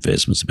 about their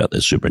investments, about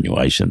their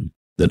superannuation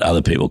that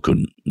other people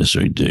couldn't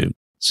necessarily do.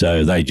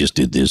 So they just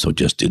did this or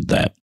just did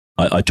that.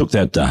 I took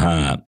that to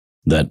heart,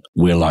 that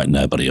we're like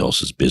nobody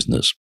else's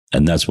business.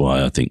 And that's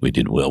why I think we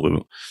did well.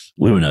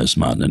 We were no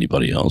smarter than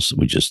anybody else.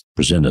 We just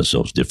presented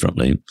ourselves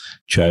differently,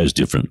 chose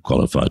different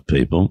qualified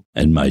people,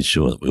 and made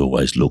sure that we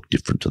always looked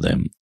different to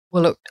them.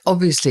 Well, it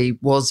obviously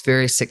was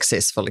very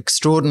successful,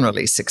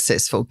 extraordinarily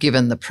successful,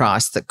 given the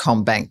price that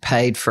CommBank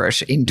paid for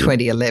it in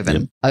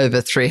 2011,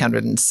 over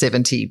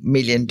 $370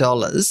 million.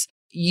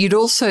 You'd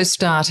also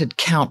started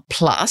Count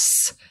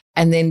Plus.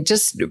 And then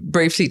just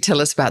briefly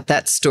tell us about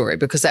that story,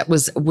 because that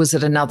was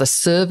it another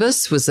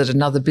service? Was it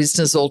another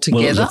business altogether?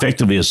 Well, it was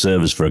effectively a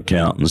service for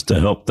accountants to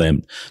help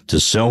them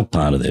to sell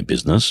part of their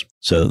business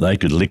so that they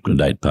could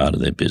liquidate part of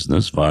their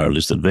business via a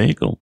listed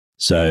vehicle.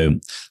 So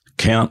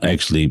Count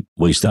actually,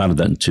 we started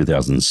that in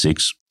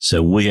 2006.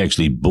 So we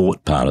actually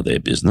bought part of their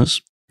business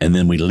and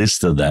then we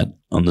listed that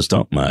on the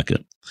stock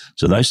market.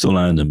 So they still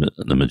own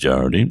the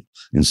majority.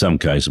 In some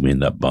cases, we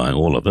end up buying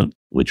all of it,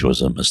 which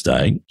was a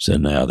mistake. So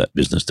now that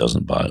business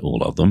doesn't buy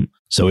all of them.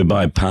 So we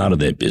buy part of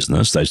their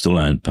business. They still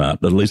own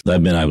part, but at least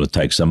they've been able to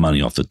take some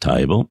money off the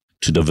table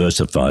to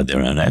diversify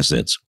their own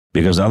assets,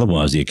 because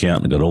otherwise the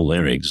accountant got all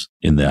their eggs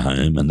in their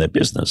home and their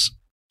business.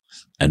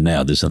 And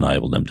now this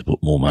enabled them to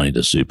put more money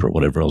to super or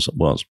whatever else it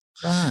was.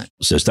 Right.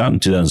 So starting in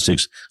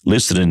 2006,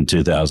 listed in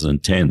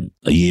 2010,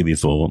 a year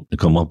before the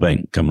Commonwealth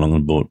Bank come along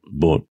and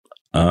bought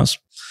us.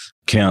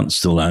 Count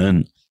still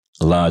own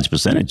a large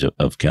percentage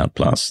of Count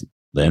Plus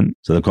then.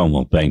 So the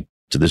Commonwealth Bank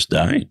to this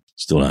day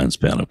still owns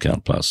part of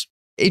Count Plus.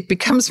 It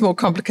becomes more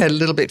complicated a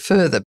little bit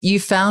further. You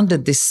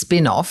founded this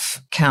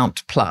spin-off,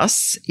 Count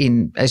Plus,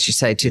 in, as you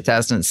say,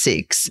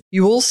 2006.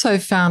 You also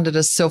founded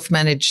a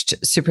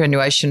self-managed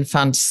superannuation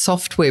fund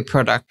software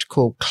product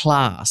called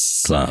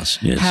Class. Class,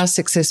 yes. How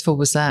successful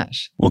was that?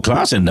 Well,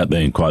 Class ended up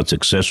being quite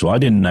successful. I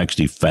didn't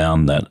actually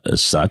found that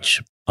as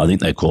such. I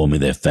think they called me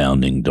their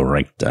founding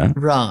director.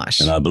 Right.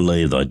 And I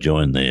believe I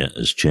joined there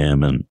as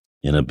chairman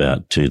in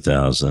about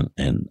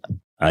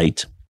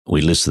 2008.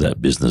 We listed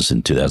that business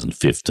in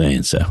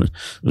 2015, so it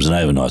was an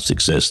overnight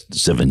success,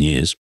 7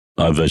 years.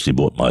 I virtually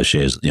bought my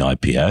shares at the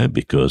IPO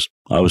because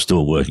I was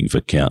still working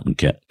for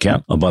Count.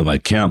 Oh, by the way,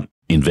 Count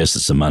invested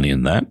some money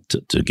in that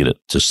to get it,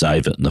 to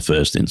save it in the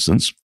first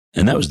instance.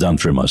 And that was done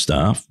through my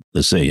staff.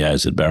 The CEO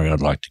said, Barry,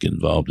 I'd like to get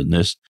involved in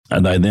this.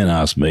 And they then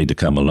asked me to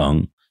come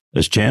along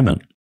as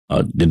chairman.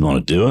 I didn't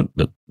want to do it,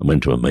 but I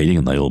went to a meeting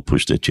and they all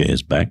pushed their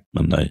chairs back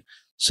and they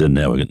said,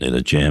 now we're going to need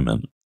a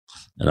chairman.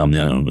 And I'm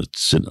the only one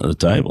that's sitting at the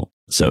table.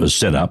 So it was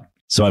set up.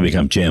 So I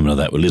became chairman of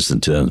that. We listed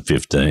in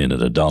 2015 at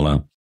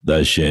 $1.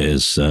 Those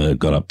shares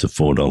got up to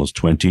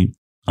 $4.20.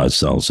 I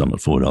sold some at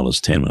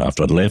 $4.10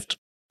 after I'd left,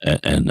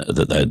 and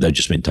they'd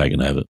just been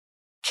taken over.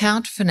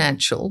 Count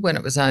Financial, when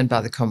it was owned by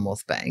the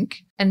Commonwealth Bank,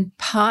 and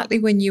partly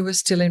when you were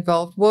still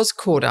involved, was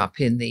caught up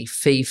in the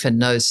fee for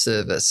no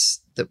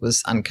service that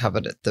was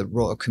uncovered at the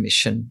Royal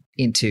Commission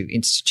into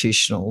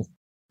institutional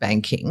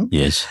banking.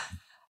 Yes.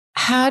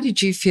 How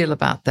did you feel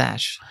about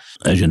that?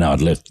 As you know,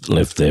 I'd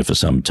left there for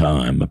some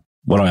time.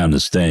 What I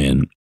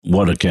understand,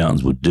 what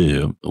accountants would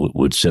do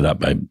would set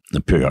up a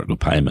periodical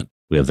payment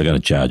where they're going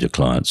to charge a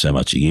client so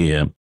much a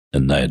year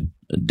and they'd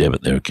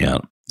debit their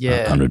account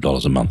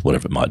 $100 a month,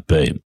 whatever it might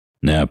be.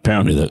 Now,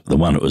 apparently the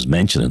one that was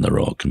mentioned in the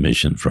Royal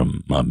Commission,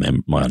 from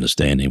my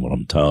understanding, what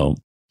I'm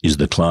told, is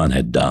the client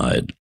had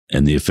died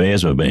and the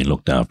affairs were being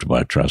looked after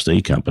by a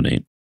trustee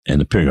company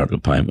and the periodical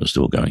payment was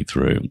still going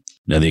through.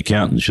 Now, the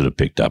accountant should have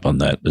picked up on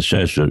that, but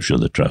so should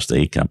the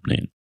trustee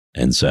company.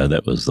 And so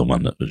that was the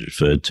one that was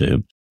referred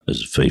to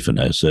as a fee for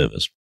no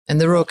service. And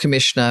the Royal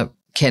Commissioner,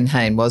 Ken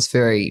Hayne, was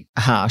very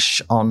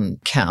harsh on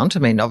Count. I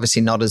mean,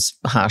 obviously not as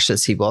harsh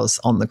as he was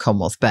on the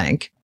Commonwealth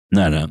Bank.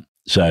 No.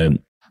 So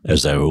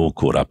as they were all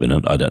caught up in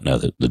it, I don't know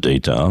the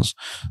details.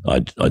 I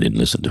didn't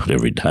listen to it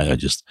every day. I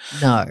just...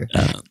 No.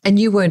 And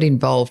you weren't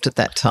involved at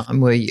that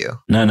time, were you?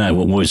 No.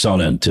 When we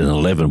sold out in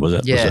 2011, was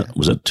it? Yeah.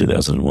 Was it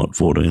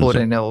 2014?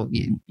 14 or...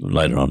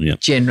 Later on, yeah.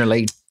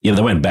 Generally... Yeah,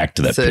 they went back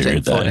to that 13,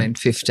 period, 14,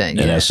 15, and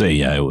yeah. our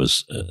CEO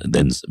was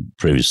then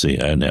previous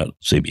CEO, now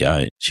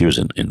CBA. She was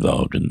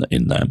involved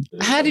in that.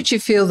 How did you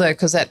feel, though,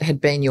 because that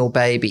had been your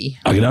baby?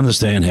 I can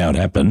understand how it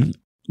happened,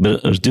 but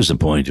it was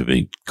disappointing to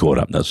be caught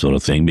up in that sort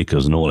of thing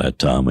because in all our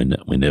time we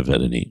never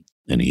had any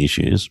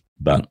issues,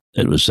 but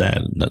it was sad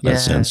in that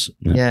sense.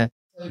 Yeah.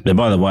 But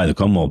by the way, the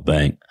Commonwealth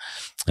Bank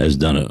has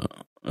done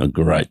a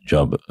great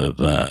job of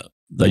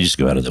they just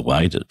go out of their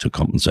way to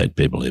compensate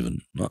people. Even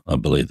I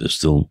believe there's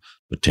still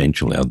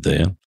potential out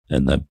there,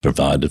 and they've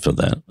provided for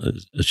that.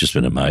 It's just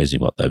been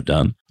amazing what they've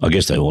done. I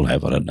guess they all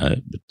have, I don't know,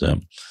 but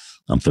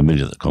I'm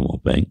familiar with the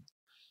Commonwealth Bank.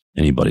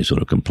 Anybody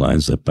sort of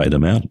complains, they pay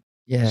them out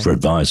for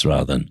advice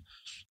rather than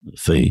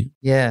fee.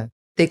 Yeah.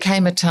 There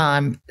came a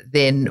time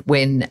then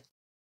when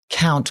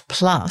Count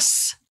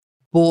Plus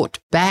bought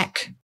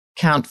back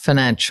Count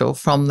Financial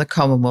from the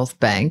Commonwealth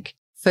Bank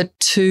for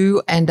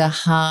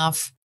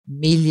 $2.5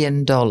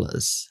 million.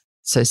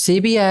 So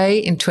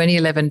CBA in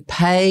 2011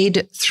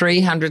 paid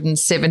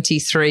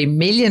 $373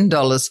 million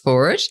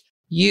for it.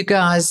 You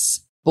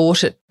guys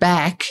bought it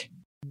back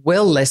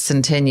well less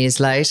than 10 years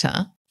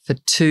later for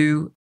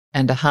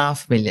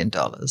 $2.5 million.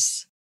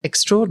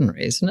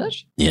 Extraordinary, isn't it?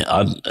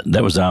 Yeah,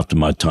 that was after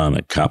my time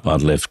at CUP.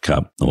 I'd left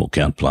CUP, or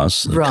Count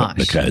Plus,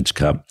 the Codes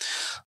CUP.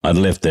 I'd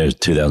left there in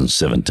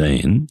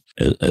 2017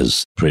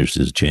 as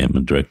previously as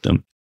chairman, director.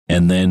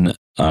 And then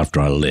after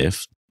I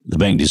left, the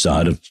bank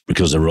decided,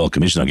 because of the Royal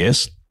Commission, I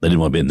guess, they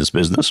didn't want to be in this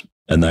business.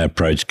 And they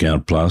approached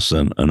Count Plus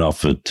and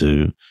offered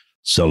to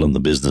sell them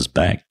the business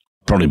back.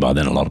 Probably by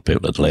then a lot of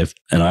people had left.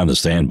 And I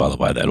understand, by the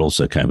way, that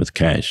also came with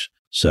cash.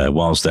 So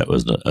whilst that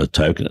was a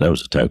token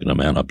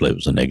amount, I believe it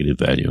was a negative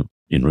value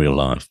in real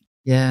life.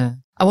 Yeah.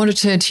 I want to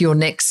turn to your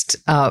next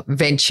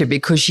venture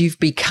because you've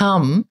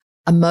become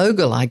a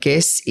mogul, I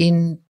guess,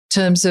 in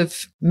terms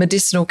of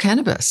medicinal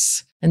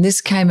cannabis. And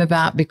this came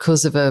about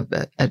because of a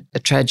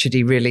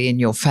tragedy really in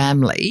your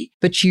family.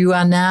 But you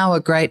are now a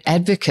great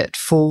advocate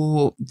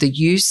for the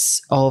use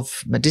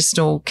of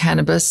medicinal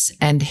cannabis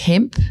and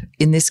hemp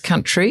in this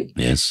country.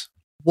 Yes.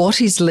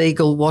 What is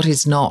legal, what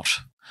is not?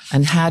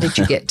 And how did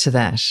you get to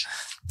that?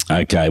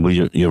 Okay, well,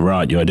 you're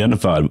right. You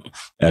identified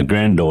our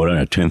granddaughter,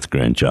 our 10th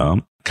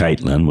grandchild,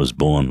 Caitlin, was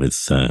born with,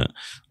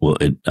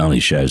 it only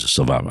shows a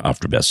survival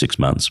after about 6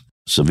 months,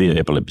 severe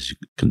epilepsy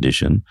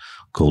condition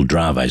called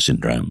Dravet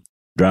syndrome.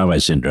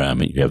 Dravet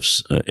syndrome, you have,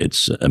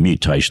 it's a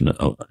mutation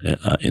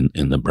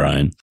in the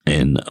brain,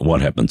 and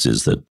what happens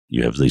is that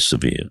you have these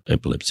severe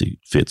epilepsy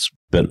fits.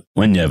 But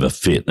when you have a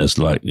fit, it's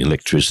like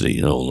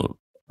electricity, all the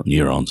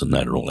neurons and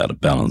that are all out of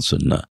balance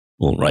and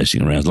all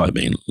racing around. It's like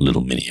being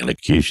little mini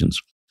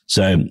electrocutions.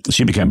 So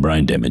she became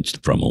brain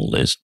damaged from all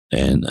this,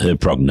 and her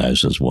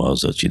prognosis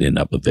was that she'd end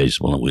up a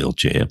vegetable in a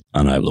wheelchair,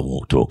 unable to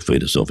walk, talk,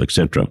 feed herself,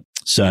 etc.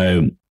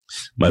 So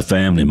my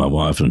family, my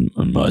wife and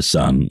my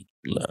son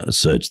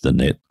searched the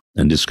net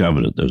and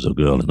discovered that there was a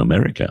girl in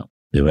America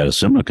who had a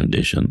similar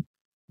condition,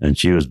 and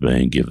she was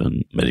being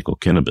given medical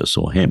cannabis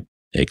or hemp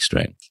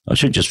extract. I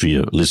should just, for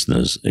your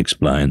listeners,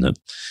 explain that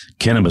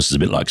cannabis is a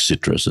bit like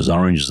citrus. There's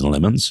oranges and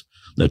lemons.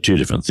 They're two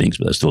different things,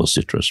 but they're still a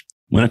citrus.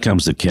 When it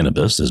comes to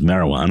cannabis, there's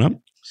marijuana.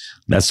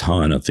 That's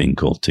high in a thing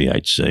called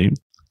THC.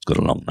 It's got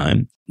a long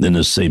name. Then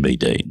there's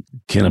CBD,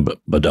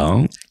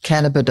 cannabidiol.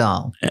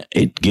 Cannabidiol.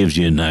 It gives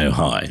you no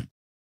high.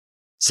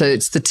 So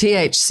it's the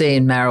THC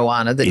in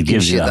marijuana that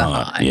gives you the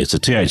high. Yeah, it's the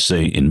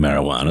THC in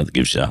marijuana that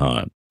gives you a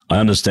high. I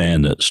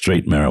understand that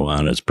street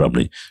marijuana is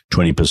probably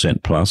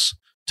 20% plus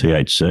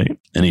THC.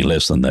 Any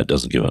less than that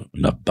doesn't give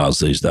enough buzz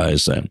these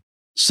days. So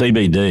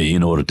CBD,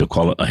 in order to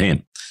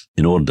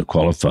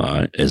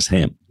qualify as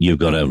hemp, you've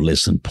got to have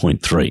less than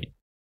 0.3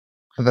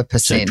 of a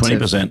percent. So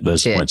 20%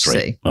 versus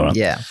 0.3. All right.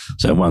 Yeah.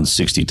 So one's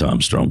 60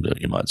 times stronger,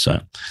 you might say.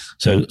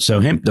 So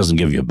hemp doesn't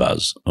give you a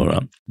buzz. All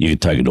right. You can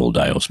take it all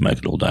day or smoke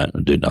it all day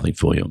and do nothing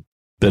for you.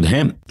 But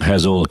hemp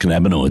has all the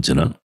cannabinoids in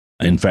it.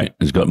 In fact,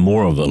 it's got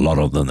more of a lot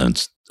of them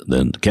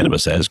than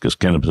cannabis has, because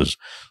cannabis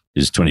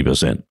is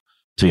 20%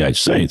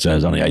 THC, so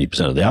it's only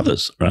 80% of the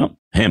others, right?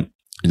 Hemp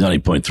is only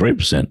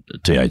 0.3%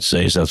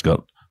 THC, so it's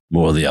got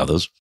more of the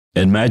others.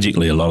 And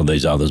magically, a lot of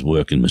these others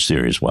work in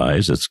mysterious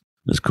ways. It's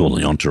called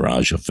the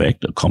entourage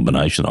effect, a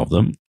combination of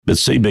them. But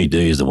CBD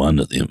is the one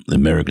that the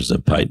Americans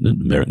have patented,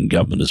 the American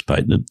government has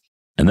patented,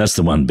 and that's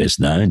the one best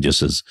known,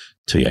 just as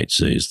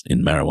THC is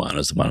in marijuana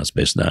is the one that's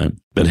best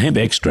known. But hemp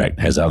extract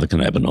has other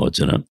cannabinoids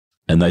in it,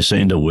 and they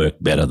seem to work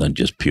better than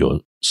just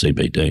pure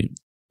CBD.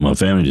 My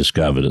family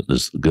discovered that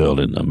this girl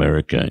in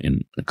America,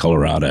 in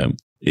Colorado,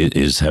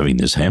 is having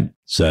this hemp.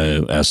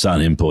 So our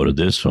son imported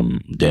this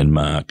from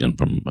Denmark and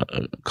from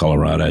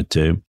Colorado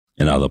too,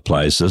 and other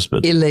places.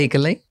 But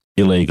illegally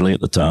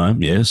at the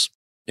time, yes.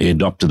 He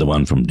adopted the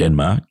one from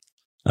Denmark,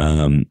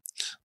 and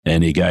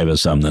he gave her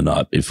some the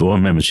night before. I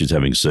remember she's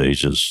having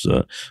seizures,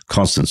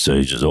 constant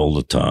seizures all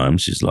the time.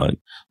 She's like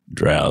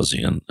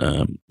drowsy and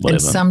whatever.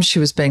 And some she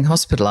was being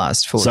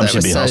hospitalised for. Some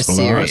should be so hospitalised.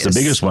 Serious. The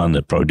biggest one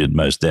that probably did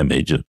most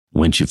damage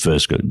when she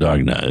first got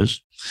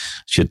diagnosed,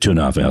 she had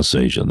 2.5-hour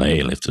seizure, and they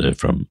airlifted her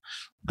from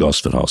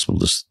Gosford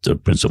Hospital to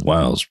Prince of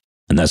Wales.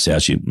 And that's how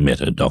she met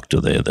her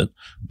doctor there that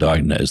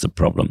diagnosed the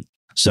problem.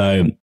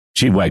 So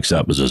she wakes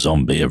up as a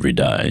zombie every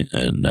day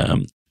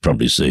and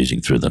probably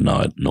seizing through the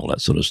night and all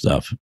that sort of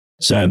stuff.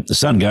 So the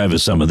son gave her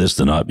some of this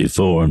the night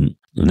before, and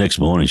the next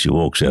morning she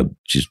walks out.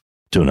 She's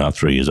 2.5,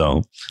 3 years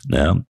old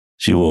now.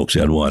 She walks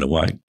out wide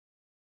awake,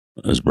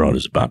 as bright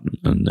as a button,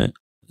 and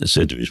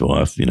said to his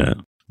wife,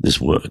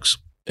 this works.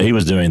 He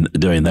was doing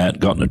that,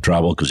 got into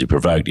trouble because he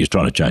provoked. He was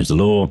trying to change the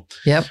law.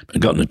 Yep.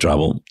 Got into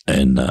trouble,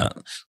 and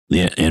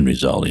the end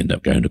result, he ended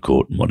up going to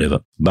court and whatever.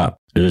 But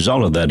the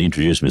result of that, he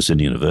introduced me to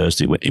Sydney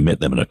University. He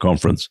met them at a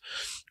conference.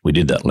 We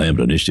did that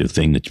Lambert Initiative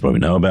thing that you probably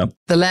know about.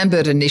 The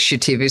Lambert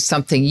Initiative is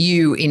something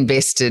you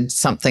invested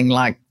something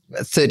like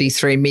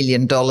 $33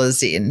 million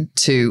in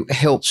to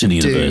help do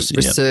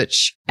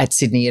research at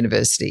Sydney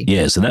University.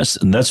 Yes,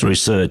 and that's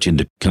research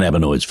into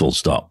cannabinoids, full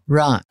stop.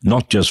 Right.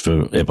 Not just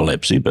for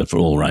epilepsy, but for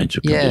all range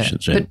of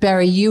conditions. Yeah. But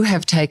Barry, you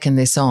have taken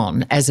this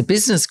on as a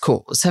business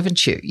cause,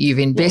 haven't you? You've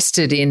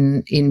invested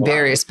in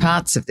various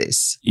parts of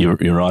this. You're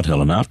right,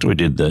 Helen. After we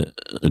did the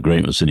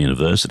agreement with Sydney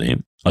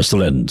University, I still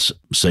hadn't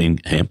seen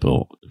hemp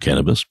or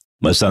cannabis.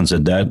 My son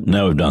said, Dad,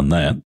 now we've done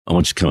that, I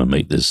want you to come and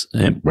meet this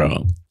hemp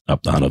grower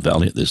up the Hunter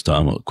Valley at this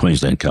time, a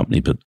Queensland company,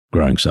 but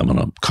growing some on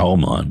a coal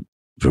mine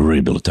for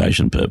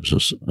rehabilitation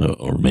purposes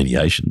or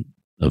remediation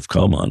of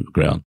coal mine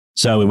ground.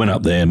 So we went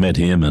up there, met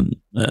him, and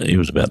he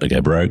was about to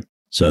go broke.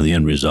 So the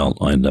end result,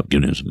 I ended up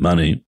giving him some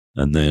money,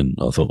 and then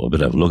I thought, well, I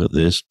better have a look at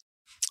this.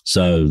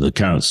 So the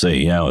current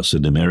CEO, I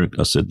said to Merrick,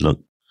 look,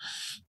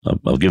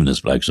 I've given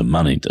this bloke some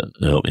money to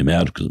help him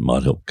out because it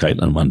might help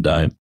Caitlin one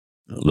day.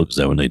 It looks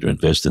as though we need to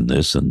invest in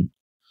this, and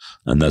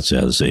that's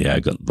how the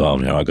CEO got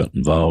involved, how I got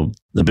involved.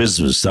 The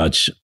business was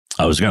such,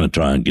 I was going to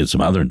try and get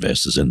some other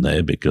investors in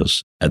there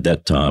because at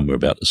that time we were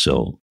about to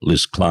sell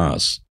List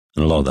Class,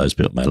 and a lot of those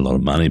people made a lot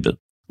of money. But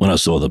when I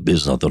saw the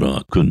business, I thought,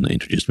 I couldn't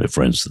introduce my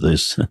friends to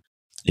this.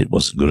 It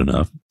wasn't good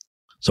enough.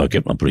 So I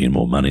kept on putting in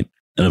more money.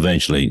 And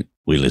eventually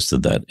we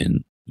listed that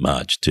in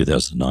March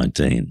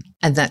 2019.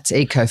 And that's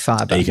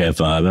Ecofibre.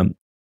 Ecofibre.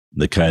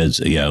 The code's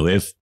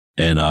EOF.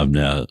 And I've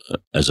now,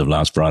 as of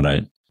last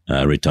Friday,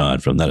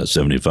 retired from that at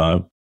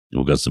 75.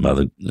 We've got some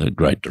other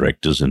great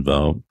directors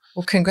involved.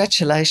 Well,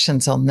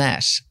 congratulations on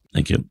that.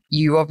 Thank you.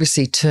 You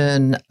obviously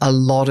turn a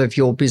lot of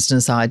your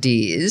business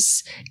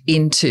ideas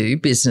into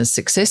business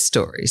success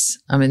stories.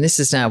 I mean, this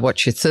is now, your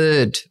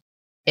third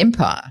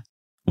empire?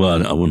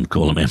 Well, I wouldn't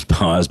call them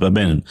empires, but I've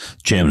been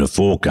chairman of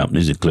 4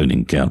 companies,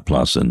 including Count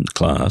Plus and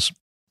Class.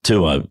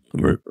 2 I'm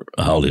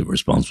wholly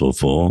responsible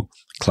for.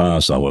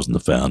 Class, I wasn't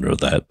the founder of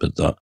that, but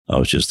I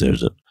was just there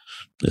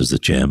as the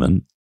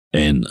chairman.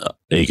 And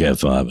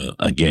Ecofibre,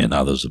 again,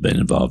 others have been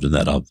involved in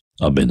that.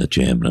 I've been the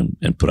chairman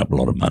and put up a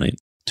lot of money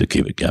to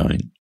keep it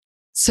going.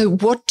 So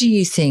what do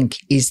you think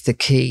is the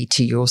key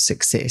to your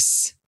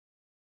success?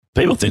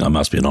 People think I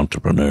must be an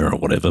entrepreneur or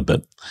whatever,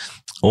 but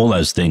all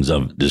those things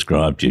I've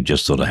described to you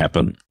just sort of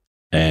happen.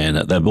 And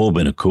they've all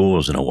been a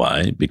cause in a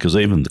way, because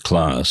even the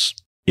Class,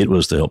 it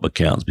was to help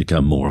accountants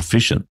become more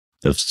efficient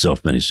of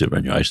self-managed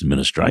superannuation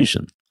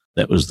administration.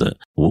 That was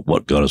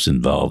what got us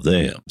involved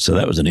there. So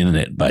that was an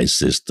internet-based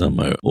system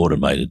or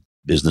automated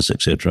business,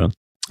 etc.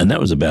 And that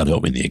was about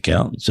helping the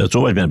accountant. So it's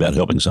always been about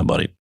helping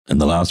somebody. And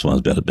the last one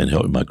has been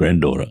helping my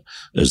granddaughter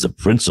as the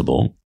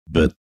principal.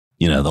 But,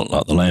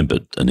 the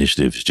Lambert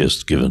Initiative has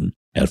just given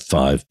out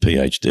 5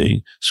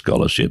 PhD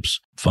scholarships,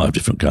 5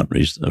 different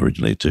countries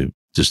originally to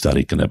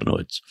study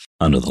cannabinoids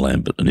under the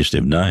Lambert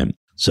Initiative name.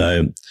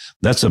 So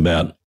that's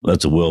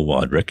a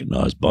worldwide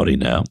recognised body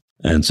now.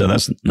 And so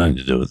that's nothing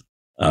to do with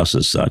us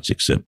as such,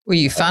 except... Well,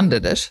 you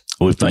funded it.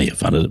 We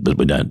funded it, but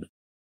we don't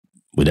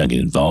get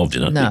involved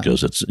in it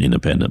because it's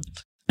independent.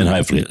 And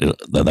hopefully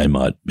they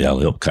might be able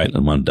to help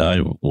Caitlin one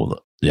day or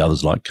the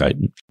others like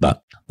Caitlin.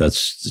 But it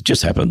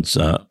just happens.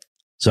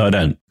 So I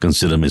don't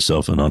consider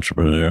myself an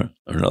entrepreneur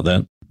or like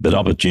that. But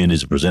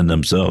opportunities present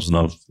themselves, and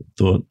I've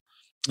thought,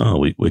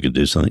 we could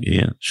do something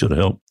here. Should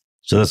help.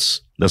 So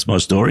that's my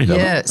story.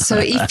 Yeah. So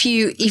if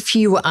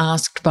you were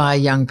asked by a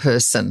young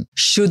person,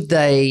 should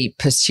they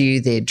pursue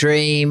their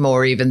dream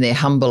or even their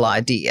humble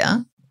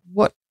idea,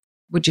 what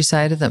would you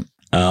say to them?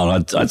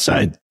 I'd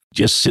say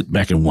just sit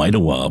back and wait a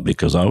while,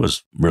 because I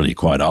was really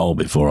quite old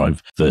before I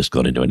first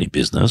got into any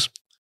business.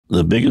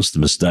 The biggest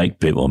mistake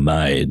people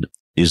made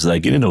is they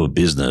get into a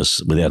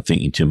business without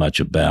thinking too much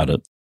about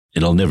it.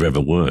 It'll never,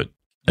 ever work.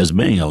 As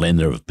being a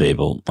lender of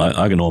people,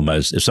 I can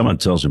almost, if someone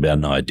tells me about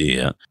an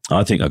idea,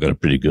 I think I've got a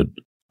pretty good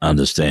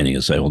understanding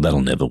and say, well,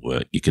 that'll never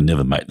work. You can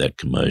never make that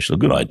commercial. A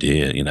good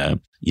idea,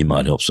 you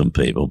might help some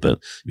people, but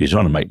if you're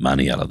trying to make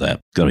money out of that,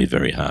 it's going to be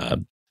very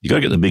hard. You've got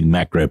to get the big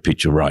macro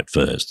picture right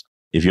first.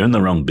 If you're in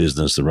the wrong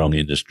business, the wrong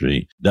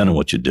industry, don't know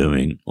what you're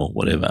doing or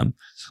whatever,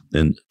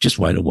 then just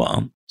wait a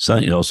while.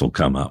 Something else will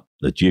come up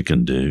that you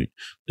can do,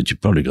 that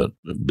you've probably got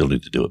the ability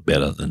to do it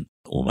better than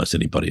almost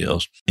anybody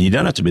else. And you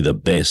don't have to be the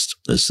best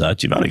as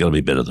such. You've only got to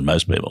be better than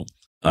most people.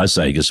 I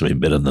say you get to be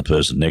better than the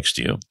person next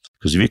to you,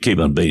 because if you keep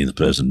on beating the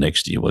person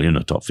next to you, well, you're in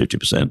the top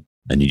 50%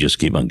 and you just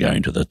keep on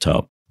going to the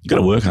top. You've got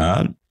to work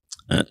hard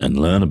and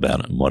learn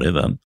about it and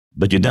whatever.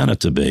 But you don't have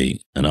to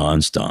be an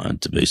Einstein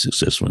to be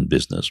successful in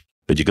business.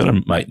 But you've got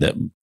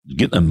to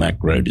get the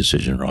macro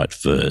decision right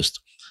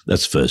first.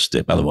 That's the first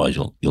step. Otherwise,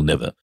 you'll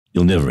never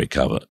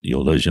recover.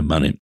 You'll lose your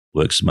money.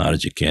 Work smart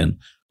as you can,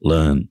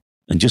 learn,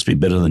 and just be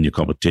better than your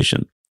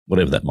competition,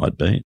 whatever that might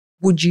be.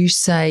 Would you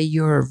say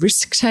you're a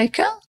risk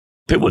taker?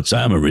 People would say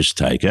I'm a risk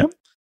taker.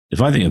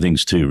 If I think a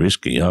thing's too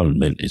risky, I would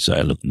immediately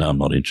say, look, no, I'm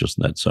not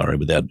interested in that, sorry,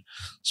 without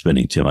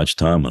spending too much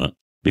time on it.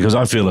 Because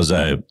I feel as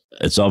though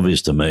it's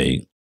obvious to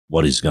me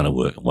what is going to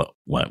work and what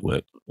won't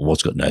work,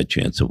 what's got no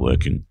chance of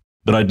working.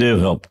 But I do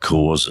help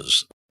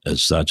causes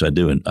as such. I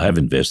have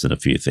invested in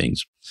a few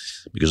things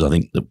because I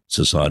think the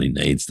society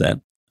needs that,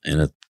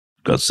 and it's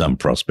got some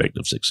prospect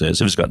of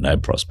success. If it's got no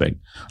prospect,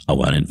 I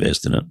won't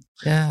invest in it.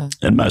 Yeah.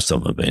 And most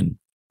of them have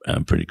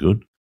been pretty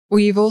good. Well,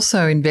 you've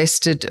also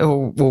invested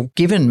or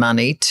given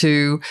money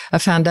to a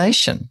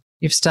foundation.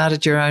 You've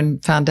started your own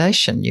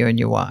foundation, you and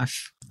your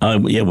wife.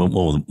 Yeah,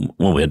 well,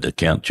 we had the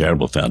Count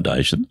Charitable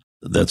Foundation.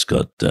 That's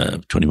got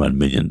 $21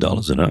 million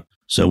in it.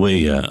 So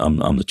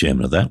I'm the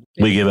chairman of that.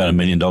 Yeah. We give out $1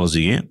 million a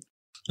year.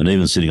 And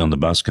even sitting on the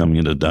bus coming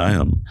in today,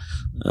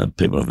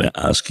 people have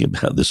asked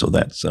about this or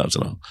that. So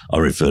I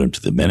refer them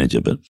to the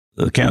manager. But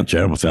the Count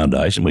Charitable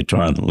Foundation, we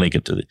try and link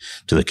it to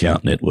the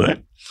Count network.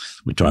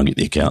 We try and get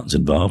the accountants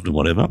involved and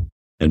whatever.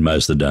 And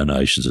most of the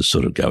donations are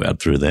sort of go out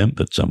through them,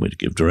 but some we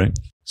give direct.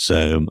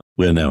 So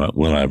we're now at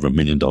well over $1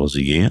 million a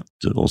year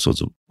to all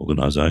sorts of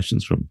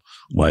organisations, from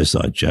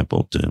Wayside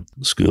Chapel to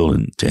school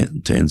in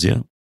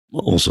Tanzania,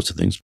 all sorts of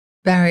things.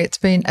 Barry, it's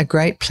been a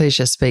great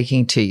pleasure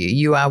speaking to you.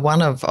 You are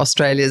one of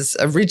Australia's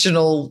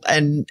original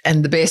and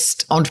the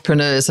best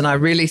entrepreneurs, and I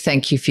really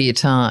thank you for your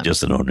time.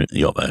 Just an ordinary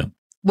yobbo.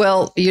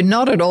 Well, you're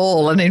not at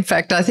all. And in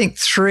fact, I think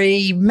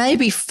 3,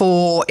 maybe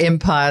 4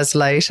 empires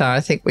later, I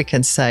think we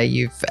can say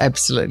you've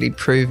absolutely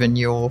proven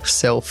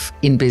yourself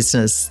in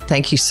business.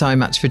 Thank you so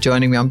much for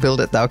joining me on Build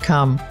It, They'll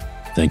Come.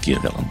 Thank you,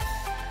 Helen.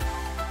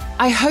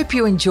 I hope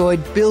you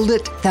enjoyed Build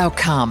It, They'll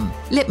Come.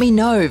 Let me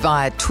know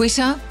via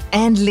Twitter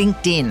and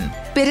LinkedIn.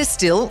 Better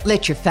still,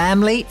 let your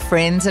family,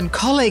 friends and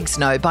colleagues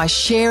know by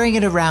sharing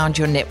it around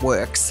your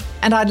networks.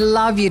 And I'd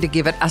love you to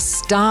give it a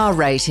star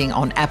rating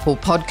on Apple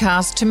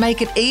Podcasts to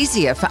make it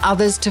easier for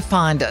others to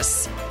find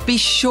us. Be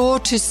sure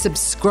to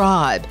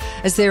subscribe,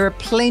 as there are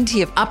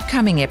plenty of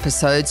upcoming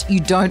episodes you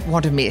don't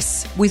want to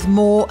miss, with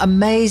more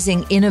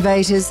amazing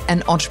innovators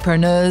and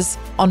entrepreneurs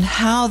on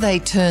how they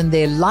turn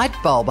their light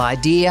bulb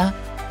idea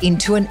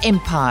into an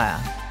empire.